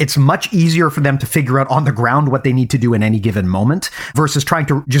 it's much easier for them to figure out on the ground what they need to do in any given moment versus trying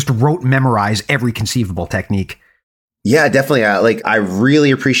to just rote memorize every conceivable technique. Yeah, definitely. I really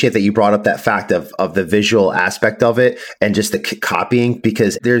appreciate that you brought up that fact of the visual aspect of it and just the copying,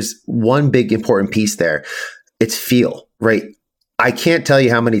 because there's one big important piece there. It's feel, right? I can't tell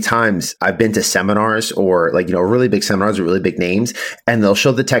you how many times I've been to seminars or really big seminars with really big names, and they'll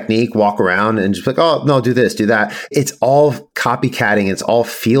show the technique, walk around and just like, oh, no, do this, do that. It's all copycatting. It's all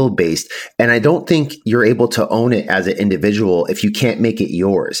field based. And I don't think you're able to own it as an individual if you can't make it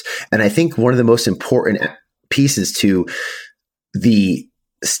yours. And I think one of the most important pieces to the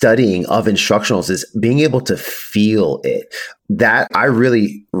studying of instructionals is being able to feel it. That I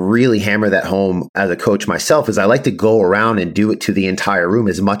really, really hammer that home as a coach myself, is I like to go around and do it to the entire room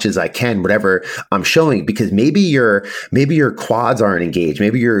as much as I can, whatever I'm showing, because maybe your quads aren't engaged.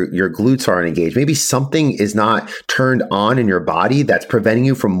 Maybe your glutes aren't engaged. Maybe something is not turned on in your body that's preventing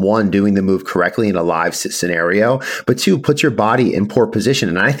you from, one, doing the move correctly in a live scenario, but two, puts your body in poor position.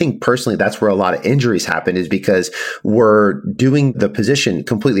 And I think personally, that's where a lot of injuries happen, is because we're doing the position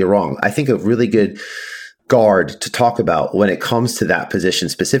completely wrong. I think a really good guard to talk about when it comes to that position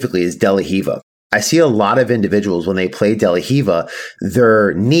specifically is De La Riva. I see a lot of individuals when they play De La Riva,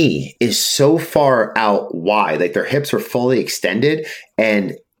 their knee is so far out wide, like their hips are fully extended.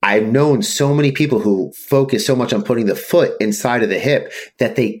 And I've known so many people who focus so much on putting the foot inside of the hip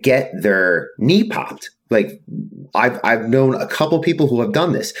that they get their knee popped. Like I've known a couple people who have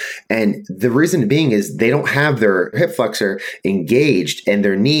done this. And the reason being is they don't have their hip flexor engaged and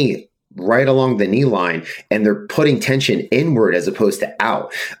their knee right along the knee line, and they're putting tension inward as opposed to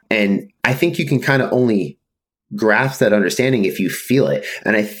out. And I think you can kind of only grasp that understanding if you feel it.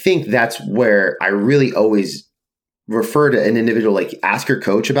 And I think that's where I really always refer to an individual, like ask your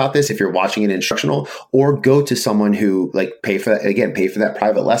coach about this if you're watching an instructional, or go to someone who pay for that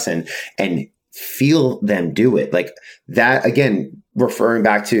private lesson and feel them do it. Like that, again, referring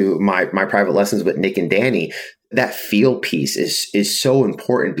back to my private lessons with Nick and Danny, that feel piece is so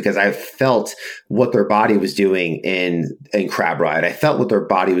important, because I felt what their body was doing in Crab Ride. I felt what their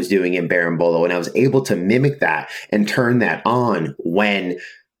body was doing in Berimbolo, and I was able to mimic that and turn that on when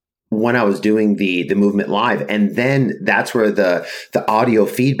I was doing the movement live. And then that's where the audio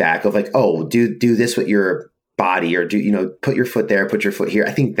feedback of like, oh, do this with your body, or put your foot there, put your foot here.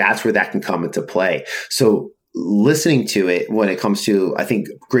 I think that's where that can come into play. So listening to it when it comes to, I think,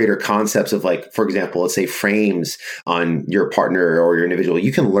 greater concepts of, like, for example, let's say frames on your partner or your individual,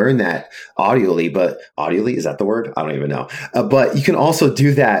 you can learn that audioly, is that the word? I don't even know. But you can also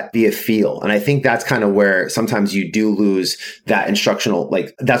do that via feel. And I think that's kind of where sometimes you do lose that instructional,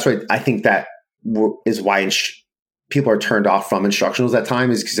 like, that's why I think that is why people are turned off from instructionals at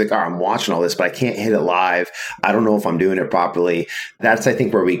times, is because like, I'm watching all this, but I can't hit it live. I don't know if I'm doing it properly. That's, I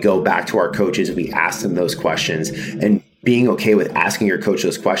think, where we go back to our coaches and we ask them those questions, and being okay with asking your coach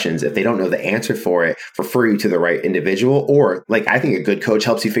those questions. If they don't know the answer for it, refer you to the right individual. Or, like, I think a good coach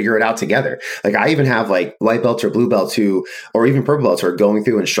helps you figure it out together. Like, I even have like white belts or blue belts or even purple belts who are going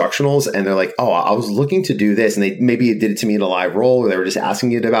through instructionals, and they're like, oh, I was looking to do this. And they maybe did it to me in a live role, or they were just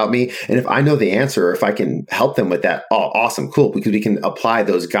asking it about me. And if I know the answer, or if I can help them with that, oh, awesome, cool. Because we can apply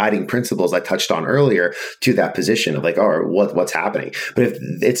those guiding principles I touched on earlier to that position of like, oh, what's happening? But if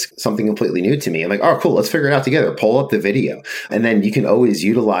it's something completely new to me, I'm like, oh, cool, let's figure it out together. Pull up the video. And then you can always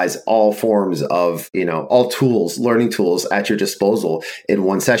utilize all forms of, all tools, learning tools at your disposal in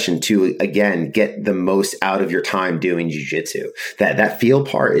one session to, again, get the most out of your time doing jiu-jitsu. That feel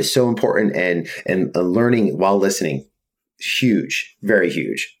part is so important, and learning while listening, huge, very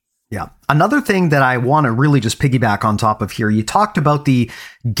huge. Yeah. Another thing that I want to really just piggyback on top of here, you talked about the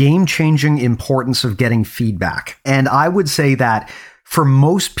game-changing importance of getting feedback. And I would say that for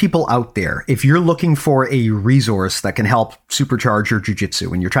most people out there, if you're looking for a resource that can help supercharge your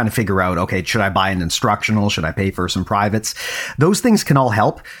jiu-jitsu and you're trying to figure out, okay, should I buy an instructional? Should I pay for some privates? Those things can all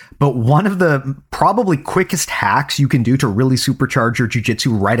help. But one of the probably quickest hacks you can do to really supercharge your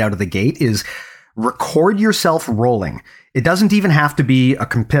jiu-jitsu right out of the gate is record yourself rolling. It doesn't even have to be a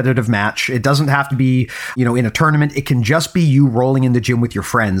competitive match. It doesn't have to be, in a tournament. It can just be you rolling in the gym with your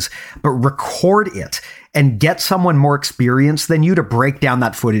friends, but record it and get someone more experienced than you to break down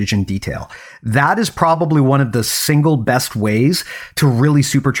that footage in detail. That is probably one of the single best ways to really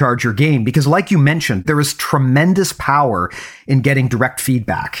supercharge your game, because like you mentioned, there is tremendous power in getting direct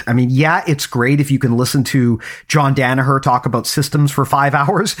feedback. I mean, yeah, it's great if you can listen to John Danaher talk about systems for 5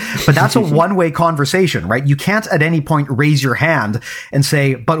 hours, but that's a one-way conversation, right? You can't at any point raise your hand and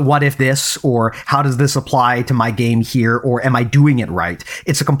say, but what if this, or how does this apply to my game here, or am I doing it right?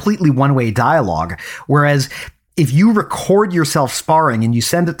 It's a completely one-way dialogue. Whereas if you record yourself sparring and you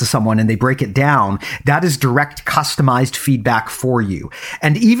send it to someone and they break it down, that is direct customized feedback for you.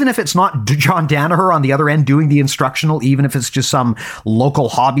 And even if it's not John Danaher on the other end doing the instructional, even if it's just some local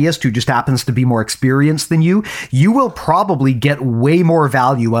hobbyist who just happens to be more experienced than you, you will probably get way more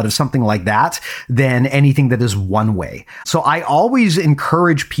value out of something like that than anything that is one way. So I always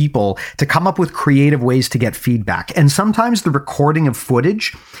encourage people to come up with creative ways to get feedback. And sometimes the recording of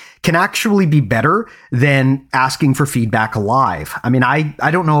footage can actually be better than asking for feedback live. I mean, I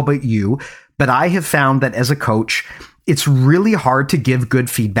don't know about you, but I have found that as a coach, it's really hard to give good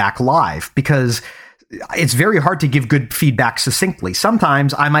feedback live, because it's very hard to give good feedback succinctly.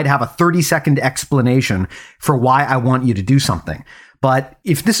 Sometimes I might have a 30-second explanation for why I want you to do something. But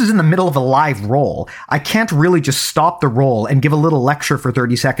if this is in the middle of a live roll, I can't really just stop the roll and give a little lecture for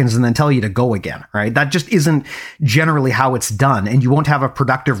 30 seconds and then tell you to go again, right? That just isn't generally how it's done. And you won't have a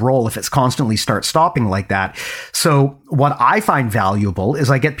productive roll if it's constantly start-stopping like that. So what I find valuable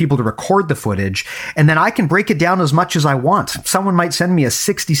is I get people to record the footage, and then I can break it down as much as I want. Someone might send me a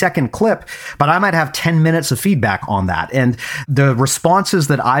 60-second clip, but I might have 10 minutes of feedback on that. And the responses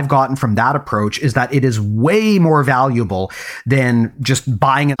that I've gotten from that approach is that it is way more valuable than just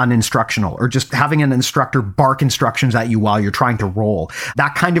buying an instructional or just having an instructor bark instructions at you while you're trying to roll.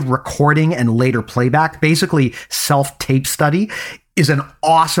 That kind of recording and later playback, basically self-tape study, is an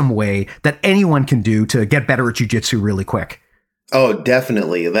awesome way that anyone can do to get better at jiu-jitsu really quick. Oh,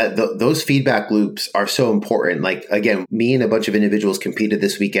 definitely. Those feedback loops are so important. Like, again, me and a bunch of individuals competed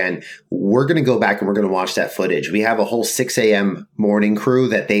this weekend. We're going to go back and we're going to watch that footage. We have a whole 6 a.m. morning crew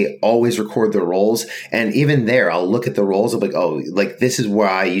that they always record the rolls. And even there, I'll look at the rolls. I'm like, oh, like, this is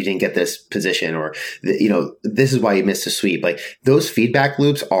why you didn't get this position, or, this is why you missed a sweep. Like, those feedback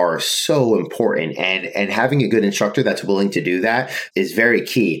loops are so important. And having a good instructor that's willing to do that is very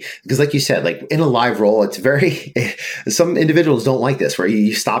key. Because like you said, like in a live roll, it's very, some individuals individuals don't like this, where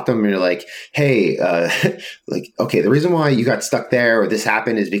you stop them and you're like, hey, like, okay, the reason why you got stuck there or this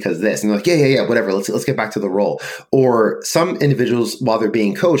happened is because of this. And they're like, yeah, whatever. Let's get back to the role. Or some individuals, while they're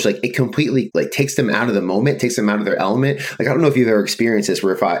being coached, like it completely like takes them out of the moment, takes them out of their element. Like, I don't know if you've ever experienced this,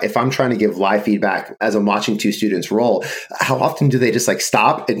 where if I'm trying to give live feedback as I'm watching two students roll, how often do they just like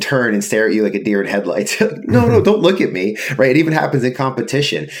stop and turn and stare at you like a deer in headlights? No, don't look at me, right? It even happens in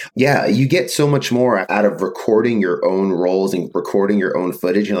competition. Yeah, you get so much more out of recording your own rolls and recording your own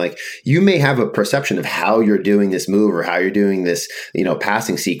footage. And like, you may have a perception of how you're doing this move or how you're doing this,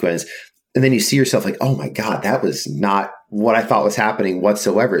 passing sequence. And then you see yourself like, oh my God, that was not what I thought was happening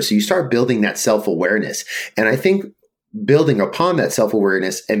whatsoever. So you start building that self-awareness. And I think building upon that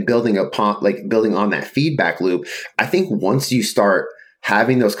self-awareness and building on that feedback loop, I think once you start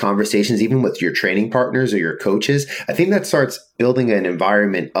having those conversations, even with your training partners or your coaches, I think that starts building an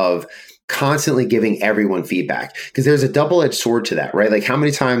environment of constantly giving everyone feedback, because there's a double-edged sword to that, right? Like, how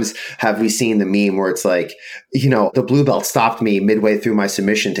many times have we seen the meme where it's like, the blue belt stopped me midway through my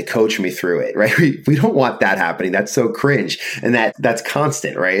submission to coach me through it, right? We don't want that happening. That's so cringe. And that's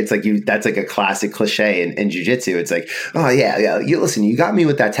constant, right? It's like that's like a classic cliche in jiu-jitsu. It's like, oh yeah. Listen, you got me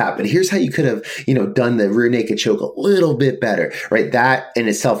with that tap, but here's how you could have, done the rear naked choke a little bit better, right? That in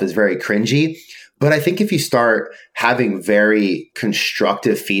itself is very cringy. But I think if you start having very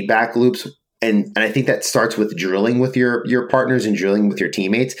constructive feedback loops, and I think that starts with drilling with your partners and drilling with your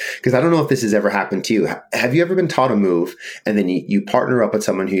teammates, because I don't know if this has ever happened to you. Have you ever been taught a move and then you partner up with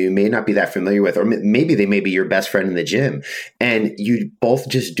someone who you may not be that familiar with, or maybe they may be your best friend in the gym, and you both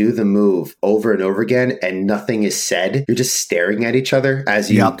just do the move over and over again and nothing is said? You're just staring at each other as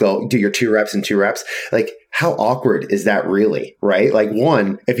you go do your 2 reps and 2 reps. Like, how awkward is that really, right? Like,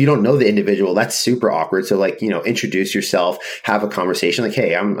 one, if you don't know the individual, that's super awkward. So like, introduce yourself, have a conversation like,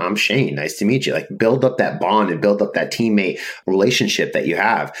 hey, I'm Shane. Nice to meet you. Like, build up that bond and build up that teammate relationship that you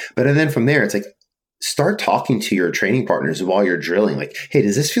have. But then from there, it's like, start talking to your training partners while you're drilling. Like, hey,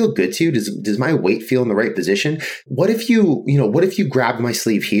 does this feel good to you? Does my weight feel in the right position? What if you grabbed my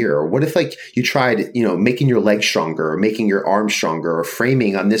sleeve here? Or what if like you tried, making your legs stronger or making your arms stronger or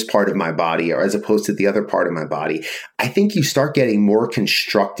framing on this part of my body or as opposed to the other part of my body? I think you start getting more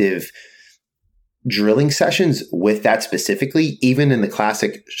constructive drilling sessions with that specifically, even in the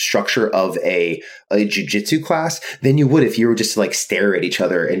classic structure of a jiu-jitsu class, than you would if you were just to like stare at each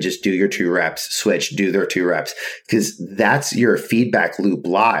other and just do your 2 reps, switch, do their 2 reps, because that's your feedback loop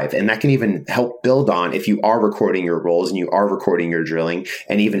live. And that can even help build on if you are recording your rolls and you are recording your drilling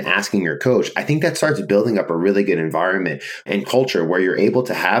and even asking your coach. I think that starts building up a really good environment and culture where you're able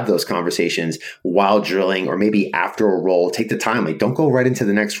to have those conversations while drilling, or maybe after a roll. Take the time, like, don't go right into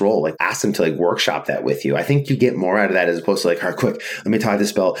the next roll. Like, ask them to like workshop that with you. I think you get more out of that as opposed to like, all right, quick, let me tie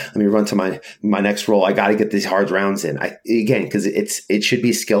this belt, let me run to my next roll. I got to get these hard rounds in. Because it should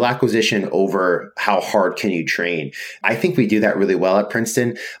be skill acquisition over how hard can you train. I think we do that really well at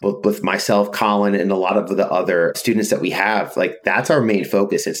Princeton, both with myself, Colin, and a lot of the other students that we have. Like, that's our main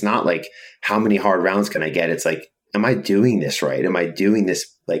focus. It's not like, how many hard rounds can I get? It's like, am I doing this right? Am I doing this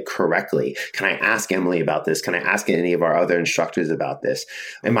like correctly? Can I ask Emily about this? Can I ask any of our other instructors about this?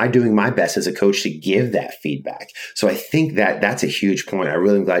 Am I doing my best as a coach to give that feedback? So I think that's a huge point. I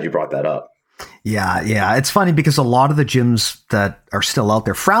really am glad you brought that up. Yeah. It's funny because a lot of the gyms that are still out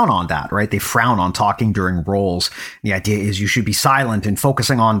there frown on that, right? They frown on talking during rolls. The idea is you should be silent and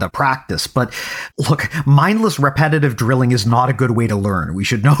focusing on the practice. But look, mindless repetitive drilling is not a good way to learn. We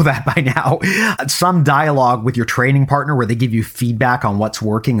should know that by now. Some dialogue with your training partner where they give you feedback on what's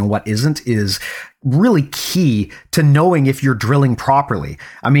working and what isn't is really key to knowing if you're drilling properly.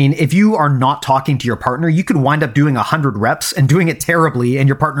 I mean, if you are not talking to your partner, you could wind up doing 100 reps and doing it terribly and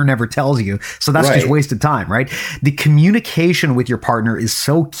your partner never tells you. So that's just wasted time, right? The communication with your partner is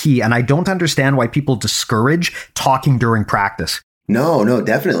so key. And I don't understand why people discourage talking during practice. No,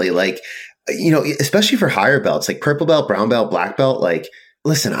 definitely. Like, especially for higher belts, like purple belt, brown belt, black belt, like,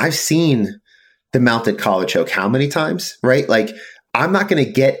 listen, I've seen the mounted collar choke how many times, right? Like, I'm not going to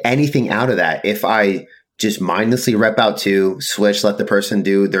get anything out of that if I just mindlessly rep out 2, switch, let the person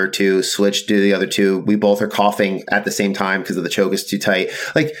do their 2, switch, do the other 2. We both are coughing at the same time because the choke is too tight.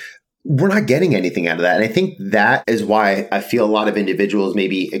 Like, we're not getting anything out of that. And I think that is why I feel a lot of individuals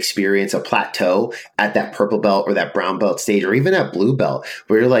maybe experience a plateau at that purple belt or that brown belt stage, or even at blue belt,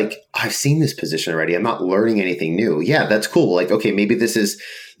 where you're like, I've seen this position already. I'm not learning anything new. Yeah, that's cool. Like, okay, maybe this is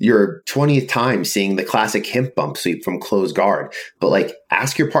your 20th time seeing the classic hip bump sweep from closed guard, but like,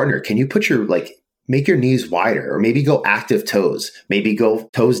 ask your partner, can you put your like make your knees wider, or maybe go active toes, maybe go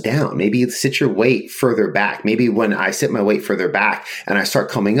toes down, maybe sit your weight further back. Maybe when I sit my weight further back and I start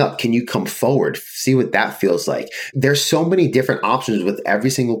coming up, can you come forward? See what that feels like. There's so many different options with every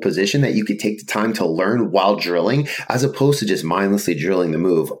single position that you could take the time to learn while drilling, as opposed to just mindlessly drilling the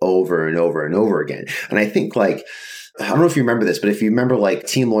move over and over and over again. And I think like, I don't know if you remember this, but if you remember like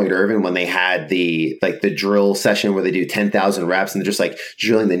Team Lloyd Irvin, when they had the drill session where they do 10,000 reps and they're just like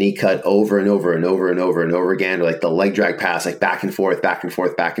drilling the knee cut over and over and over and over and over again, or like the leg drag pass, like back and forth, back and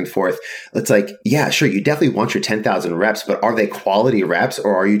forth, back and forth. It's like, yeah, sure. You definitely want your 10,000 reps, but are they quality reps,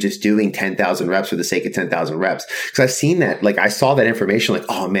 or are you just doing 10,000 reps for the sake of 10,000 reps? Because I've seen that, like I saw that information, like,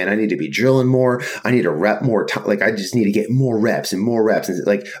 oh man, I need to be drilling more. I need to rep more time. Like I just need to get more reps and more reps. And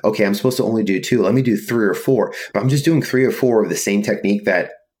like, okay, I'm supposed to only do 2. Let me do 3 or 4, but I'm just doing 3 or 4 of the same technique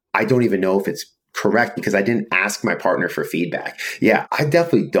that I don't even know if it's correct because I didn't ask my partner for feedback. Yeah, I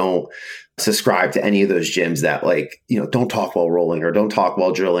definitely don't subscribe to any of those gyms that like, don't talk while rolling or don't talk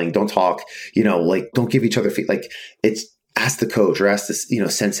while drilling. Don't talk, like don't give each other feedback. Like it's ask the coach or ask the,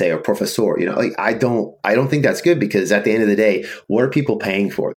 sensei or professor, like I don't think that's good, because at the end of the day, what are people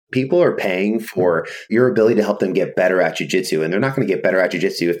paying for? People are paying for your ability to help them get better at jiu-jitsu, and they're not going to get better at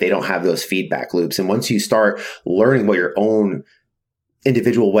jiu-jitsu if they don't have those feedback loops. And once you start learning what your own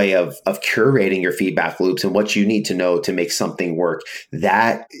individual way of curating your feedback loops and what you need to know to make something work,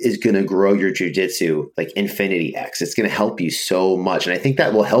 that is going to grow your jiu-jitsu like infinity X. It's going to help you so much. And I think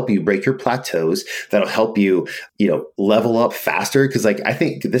that will help you break your plateaus. That'll help you, level up faster. Cause like, I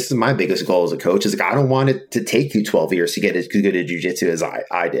think this is my biggest goal as a coach is like, I don't want it to take you 12 years to get as good at jiu-jitsu as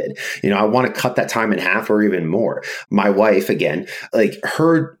I did. I want to cut that time in half or even more. My wife, again, like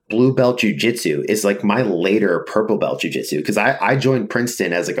her blue belt jiu-jitsu is like my later purple belt jiu-jitsu, because I joined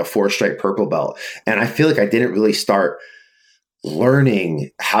Princeton as like a 4-stripe purple belt, and I feel like I didn't really start learning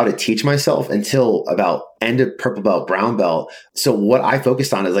how to teach myself until about end of purple belt, brown belt. So what I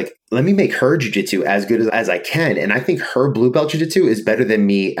focused on is like, let me make her jiu-jitsu as good as I can. And I think her blue belt jiu-jitsu is better than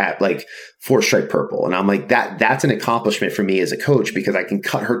me at like 4-stripe purple. And I'm like, that's an accomplishment for me as a coach, because I can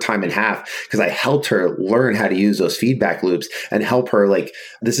cut her time in half because I helped her learn how to use those feedback loops and help her like,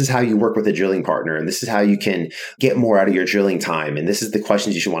 this is how you work with a drilling partner. And this is how you can get more out of your drilling time. And this is the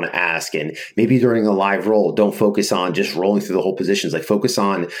questions you should want to ask. And maybe during a live roll, don't focus on just rolling through the whole positions, like focus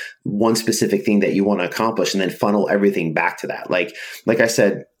on one specific thing that you want to accomplish and then funnel everything back to that. Like I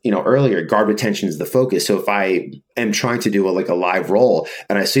said, earlier, guard retention is the focus. So if I am trying to do a live roll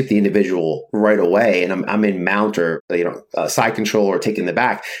and I sweep the individual right away and I'm in mount or, side control or taking the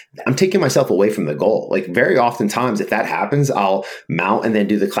back, I'm taking myself away from the goal. Like very oftentimes if that happens, I'll mount and then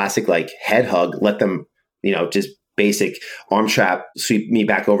do the classic like head hug, let them, just basic arm trap, sweep me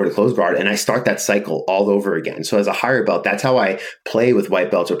back over to close guard. And I start that cycle all over again. So as a higher belt, that's how I play with white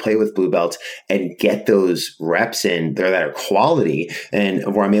belts or play with blue belts and get those reps in there that are quality and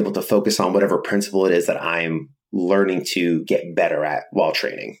where I'm able to focus on whatever principle it is that I'm learning to get better at while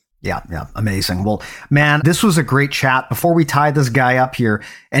training. Yeah. Amazing. Well, man, this was a great chat. Before we tie this guy up here,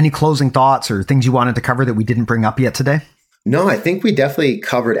 any closing thoughts or things you wanted to cover that we didn't bring up yet today? No, I think we definitely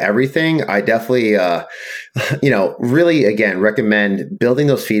covered everything. I definitely, really, again, recommend building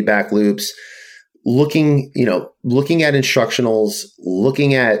those feedback loops, looking at instructionals,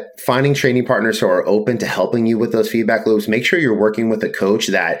 looking at finding training partners who are open to helping you with those feedback loops. Make sure you're working with a coach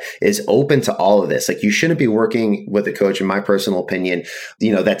that is open to all of this. Like you shouldn't be working with a coach, in my personal opinion,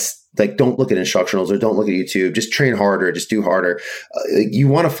 that's like, don't look at instructionals or don't look at YouTube. Just train harder. Just do harder. You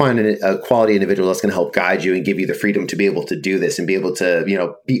want to find a quality individual that's going to help guide you and give you the freedom to be able to do this and be able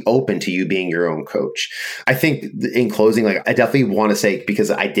to, be open to you being your own coach. I think in closing, like I definitely want to say,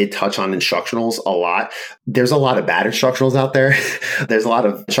 because I did touch on instructionals a lot, there's a lot of bad instructionals out there. There's a lot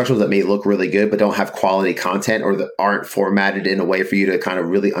of instructionals that may look really good, but don't have quality content or that aren't formatted in a way for you to kind of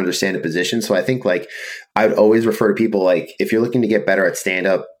really understand a position. So I think like I would always refer to people like, if you're looking to get better at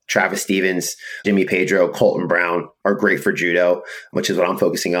stand-up, Travis Stevens, Jimmy Pedro, Colton Brown are great for judo, which is what I'm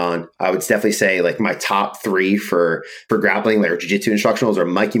focusing on. I would definitely say like my top 3 for grappling, like jiu-jitsu instructionals are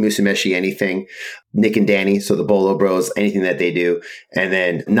Mikey Musumeci, anything, Nick and Danny, so the Bolo Bros, anything that they do. And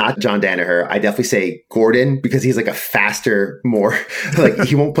then not John Danaher. I definitely say Gordon, because he's like a faster, more like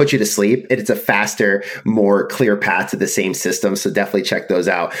he won't put you to sleep. It's a faster, more clear path to the same system. So definitely check those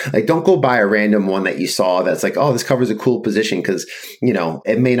out. Like don't go buy a random one that you saw that's like, oh, this covers a cool position, because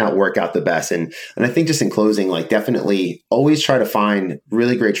it may not work out the best. And I think just in closing, like definitely always try to find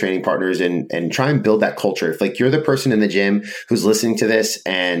really great training partners and try and build that culture. If like you're the person in the gym who's listening to this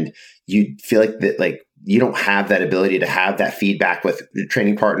and you feel like that, like you don't have that ability to have that feedback with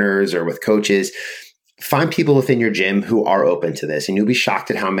training partners or with coaches, find people within your gym who are open to this, and you'll be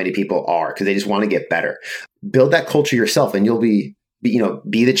shocked at how many people are, because they just want to get better. Build that culture yourself, and you'll be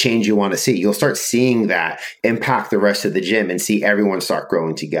the change you want to see. You'll start seeing that impact the rest of the gym and see everyone start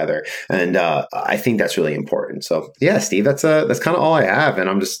growing together. And I think that's really important. So yeah, Steve, that's kind of all I have. And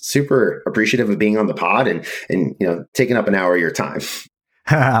I'm just super appreciative of being on the pod and taking up an hour of your time.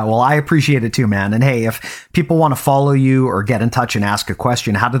 Well, I appreciate it too, man. And hey, if people want to follow you or get in touch and ask a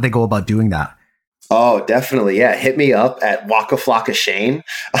question, how do they go about doing that? Oh, definitely. Yeah. Hit me up at Waka Flocka Shane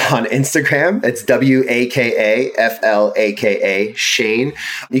on Instagram. It's WAKAFLAKA Shane.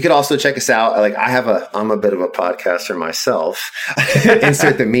 You could also check us out. I'm a bit of a podcaster myself.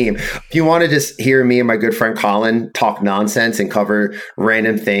 Insert the meme. If you want to just hear me and my good friend Colin talk nonsense and cover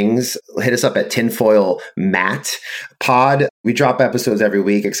random things, hit us up at Tinfoil Matt Pod. We drop episodes every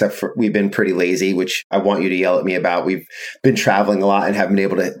week, except for we've been pretty lazy, which I want you to yell at me about. We've been traveling a lot and haven't been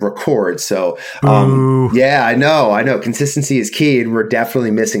able to record. So, yeah, I know. Consistency is key, and we're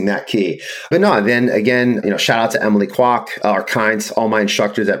definitely missing that key. But no, then again, shout out to Emily Kwok, our Kinds, all my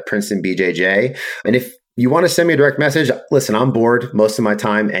instructors at Princeton BJJ. And if you want to send me a direct message, listen, I'm bored most of my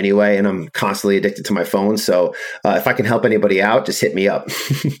time anyway, and I'm constantly addicted to my phone. So if I can help anybody out, just hit me up.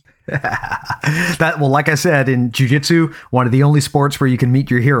 Well, like I said, in jiu-jitsu, one of the only sports where you can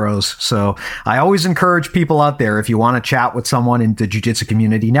meet your heroes. So I always encourage people out there, if you want to chat with someone in the jiu-jitsu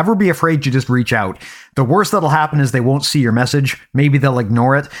community, never be afraid to just reach out. The worst that'll happen is they won't see your message. Maybe they'll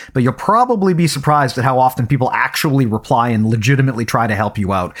ignore it, but you'll probably be surprised at how often people actually reply and legitimately try to help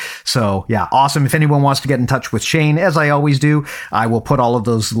you out. So yeah, awesome. If anyone wants to get in touch with Shane, as I always do, I will put all of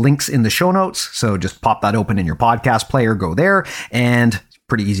those links in the show notes. So just pop that open in your podcast player, go there, and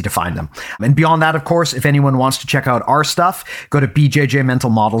pretty easy to find them. And beyond that, of course, if anyone wants to check out our stuff, go to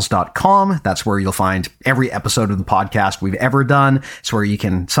bjjmentalmodels.com. That's where you'll find every episode of the podcast we've ever done. It's where you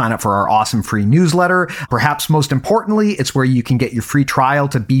can sign up for our awesome free newsletter. Perhaps most importantly, it's where you can get your free trial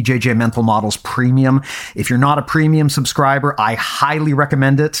to BJJ Mental Models Premium. If you're not a premium subscriber, I highly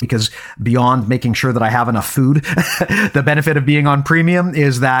recommend it, because beyond making sure that I have enough food, the benefit of being on premium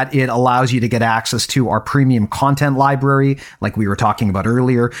is that it allows you to get access to our premium content library, like we were talking about earlier.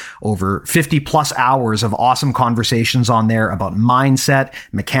 Over 50 plus hours of awesome conversations on there about mindset,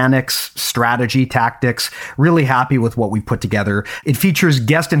 mechanics, strategy, tactics. Really happy with what we put together. It features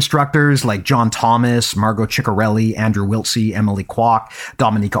guest instructors like John Thomas, Margot Ciccarelli, Andrew Wiltsey, Emily Kwok,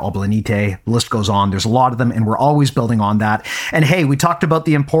 Dominica Oblanite. The list goes on. There's a lot of them, and we're always building on that. And hey, we talked about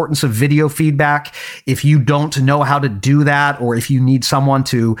the importance of video feedback. If you don't know how to do that, or if you need someone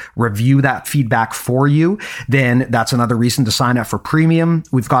to review that feedback for you, then that's another reason to sign up for premium.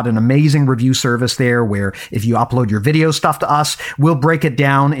 We've got an amazing review service there where if you upload your video stuff to us, we'll break it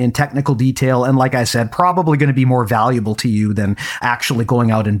down in technical detail. And like I said, probably going to be more valuable to you than actually going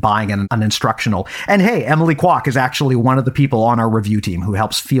out and buying an instructional. And hey, Emily Kwok is actually one of the people on our review team who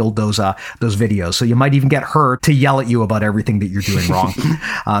helps field those videos. So you might even get her to yell at you about everything that you're doing wrong.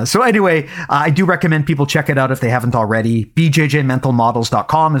 So anyway, I do recommend people check it out if they haven't already.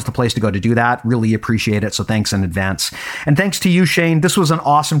 bjjmentalmodels.com is the place to go to do that. Really appreciate it. So thanks in advance. And thanks to you, Shane. This was an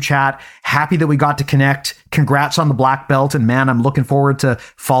awesome chat. Happy that we got to connect. Congrats on the black belt. And man, I'm looking forward to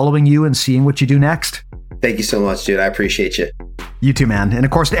following you and seeing what you do next. Thank you so much, dude. I appreciate you. You too, man. And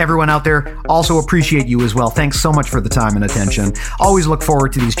of course, to everyone out there, also appreciate you as well. Thanks so much for the time and attention. Always look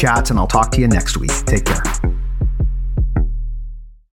forward to these chats, and I'll talk to you next week. Take care.